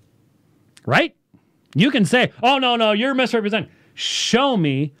 Right? You can say, oh, no, you're misrepresenting. Show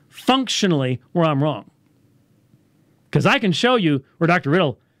me functionally where I'm wrong. Because I can show you where Dr.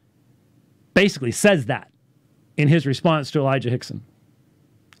 Riddle basically says that in his response to Elijah Hickson.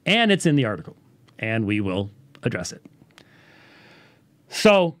 And it's in the article. And we will address it.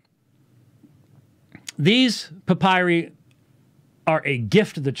 So, these papyri are a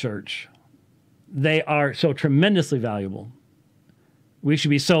gift to the church. They are so tremendously valuable. We should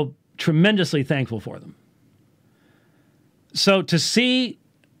be so tremendously thankful for them. So to see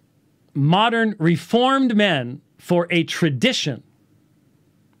modern reformed men for a tradition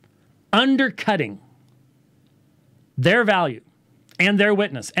undercutting their value and their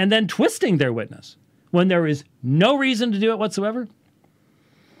witness, and then twisting their witness when there is no reason to do it whatsoever,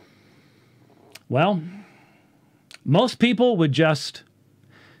 well, most people would just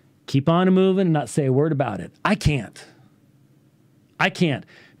keep on moving and not say a word about it. I can't.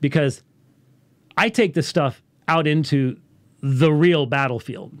 Because I take this stuff out into the real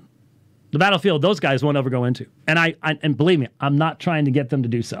battlefield. The battlefield those guys won't ever go into. And believe me, I'm not trying to get them to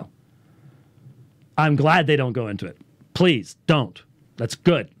do so. I'm glad they don't go into it. Please don't. That's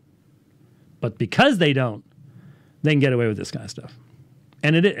good. But because they don't, they can get away with this kind of stuff.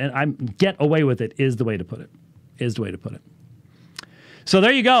 And get away with it is the way to put it. So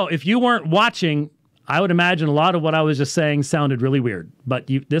there you go. If you weren't watching, I would imagine a lot of what I was just saying sounded really weird. But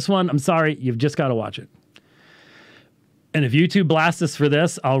this one, I'm sorry, you've just got to watch it. And if YouTube blasts us for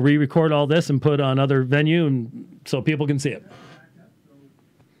this, I'll re-record all this and put it on other venue and so people can see it.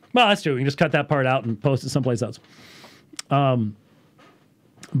 Well, that's true. We can just cut that part out and post it someplace else.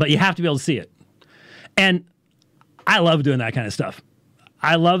 But you have to be able to see it. And I love doing that kind of stuff.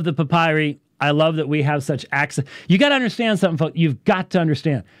 I love the papyri. I love that we have such access. You got to understand something, folks. You've got to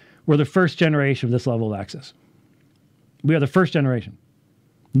understand. We're the first generation of this level of access. We are the first generation.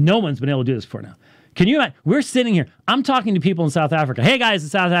 No one's been able to do this before now. Can you imagine? We're sitting here. I'm talking to people in South Africa. Hey, guys in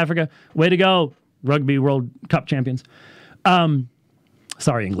South Africa. Way to go. Rugby World Cup champions.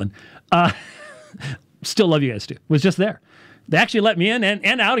 Sorry, England. Still love you guys, too. Was just there. They actually let me in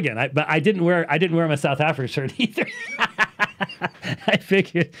and out again. But I didn't wear my South Africa shirt either. I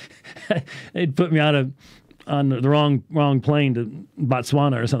figured they'd put me on the wrong plane to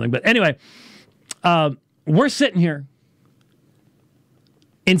Botswana or something. But anyway, we're sitting here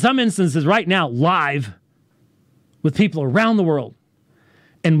in some instances right now live with people around the world.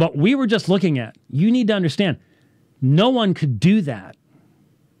 And what we were just looking at, you need to understand, no one could do that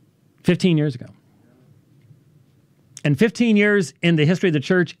 15 years ago. And 15 years in the history of the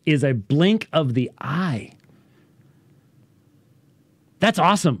church is a blink of the eye. That's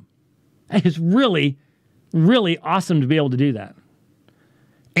awesome. It is really, really awesome to be able to do that.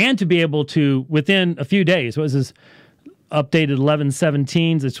 And to be able to, within a few days, what was this updated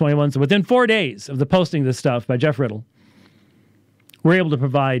 11/17, it's 21, so within 4 days of the posting of this stuff by Jeff Riddle, we're able to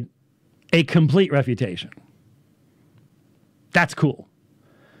provide a complete refutation. That's cool.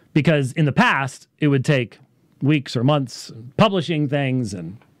 Because in the past, it would take weeks or months publishing things,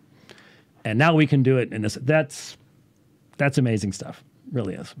 and now we can do it in this. That's amazing stuff.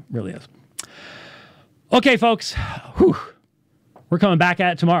 Really is. Really is. Okay, folks. Whew. We're coming back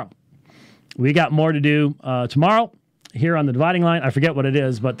at it tomorrow. We got more to do tomorrow here on the Dividing Line. I forget what it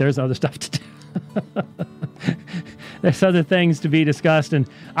is, but there's other stuff to do. There's other things to be discussed. And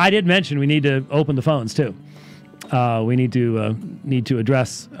I did mention we need to open the phones, too. We need to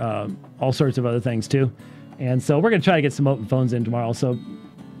address all sorts of other things too. And so we're going to try to get some open phones in tomorrow. So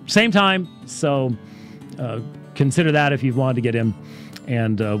same time. So consider that if you've wanted to get in.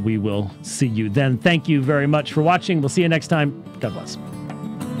 And we will see you then. Thank you very much for watching. We'll see you next time. God bless.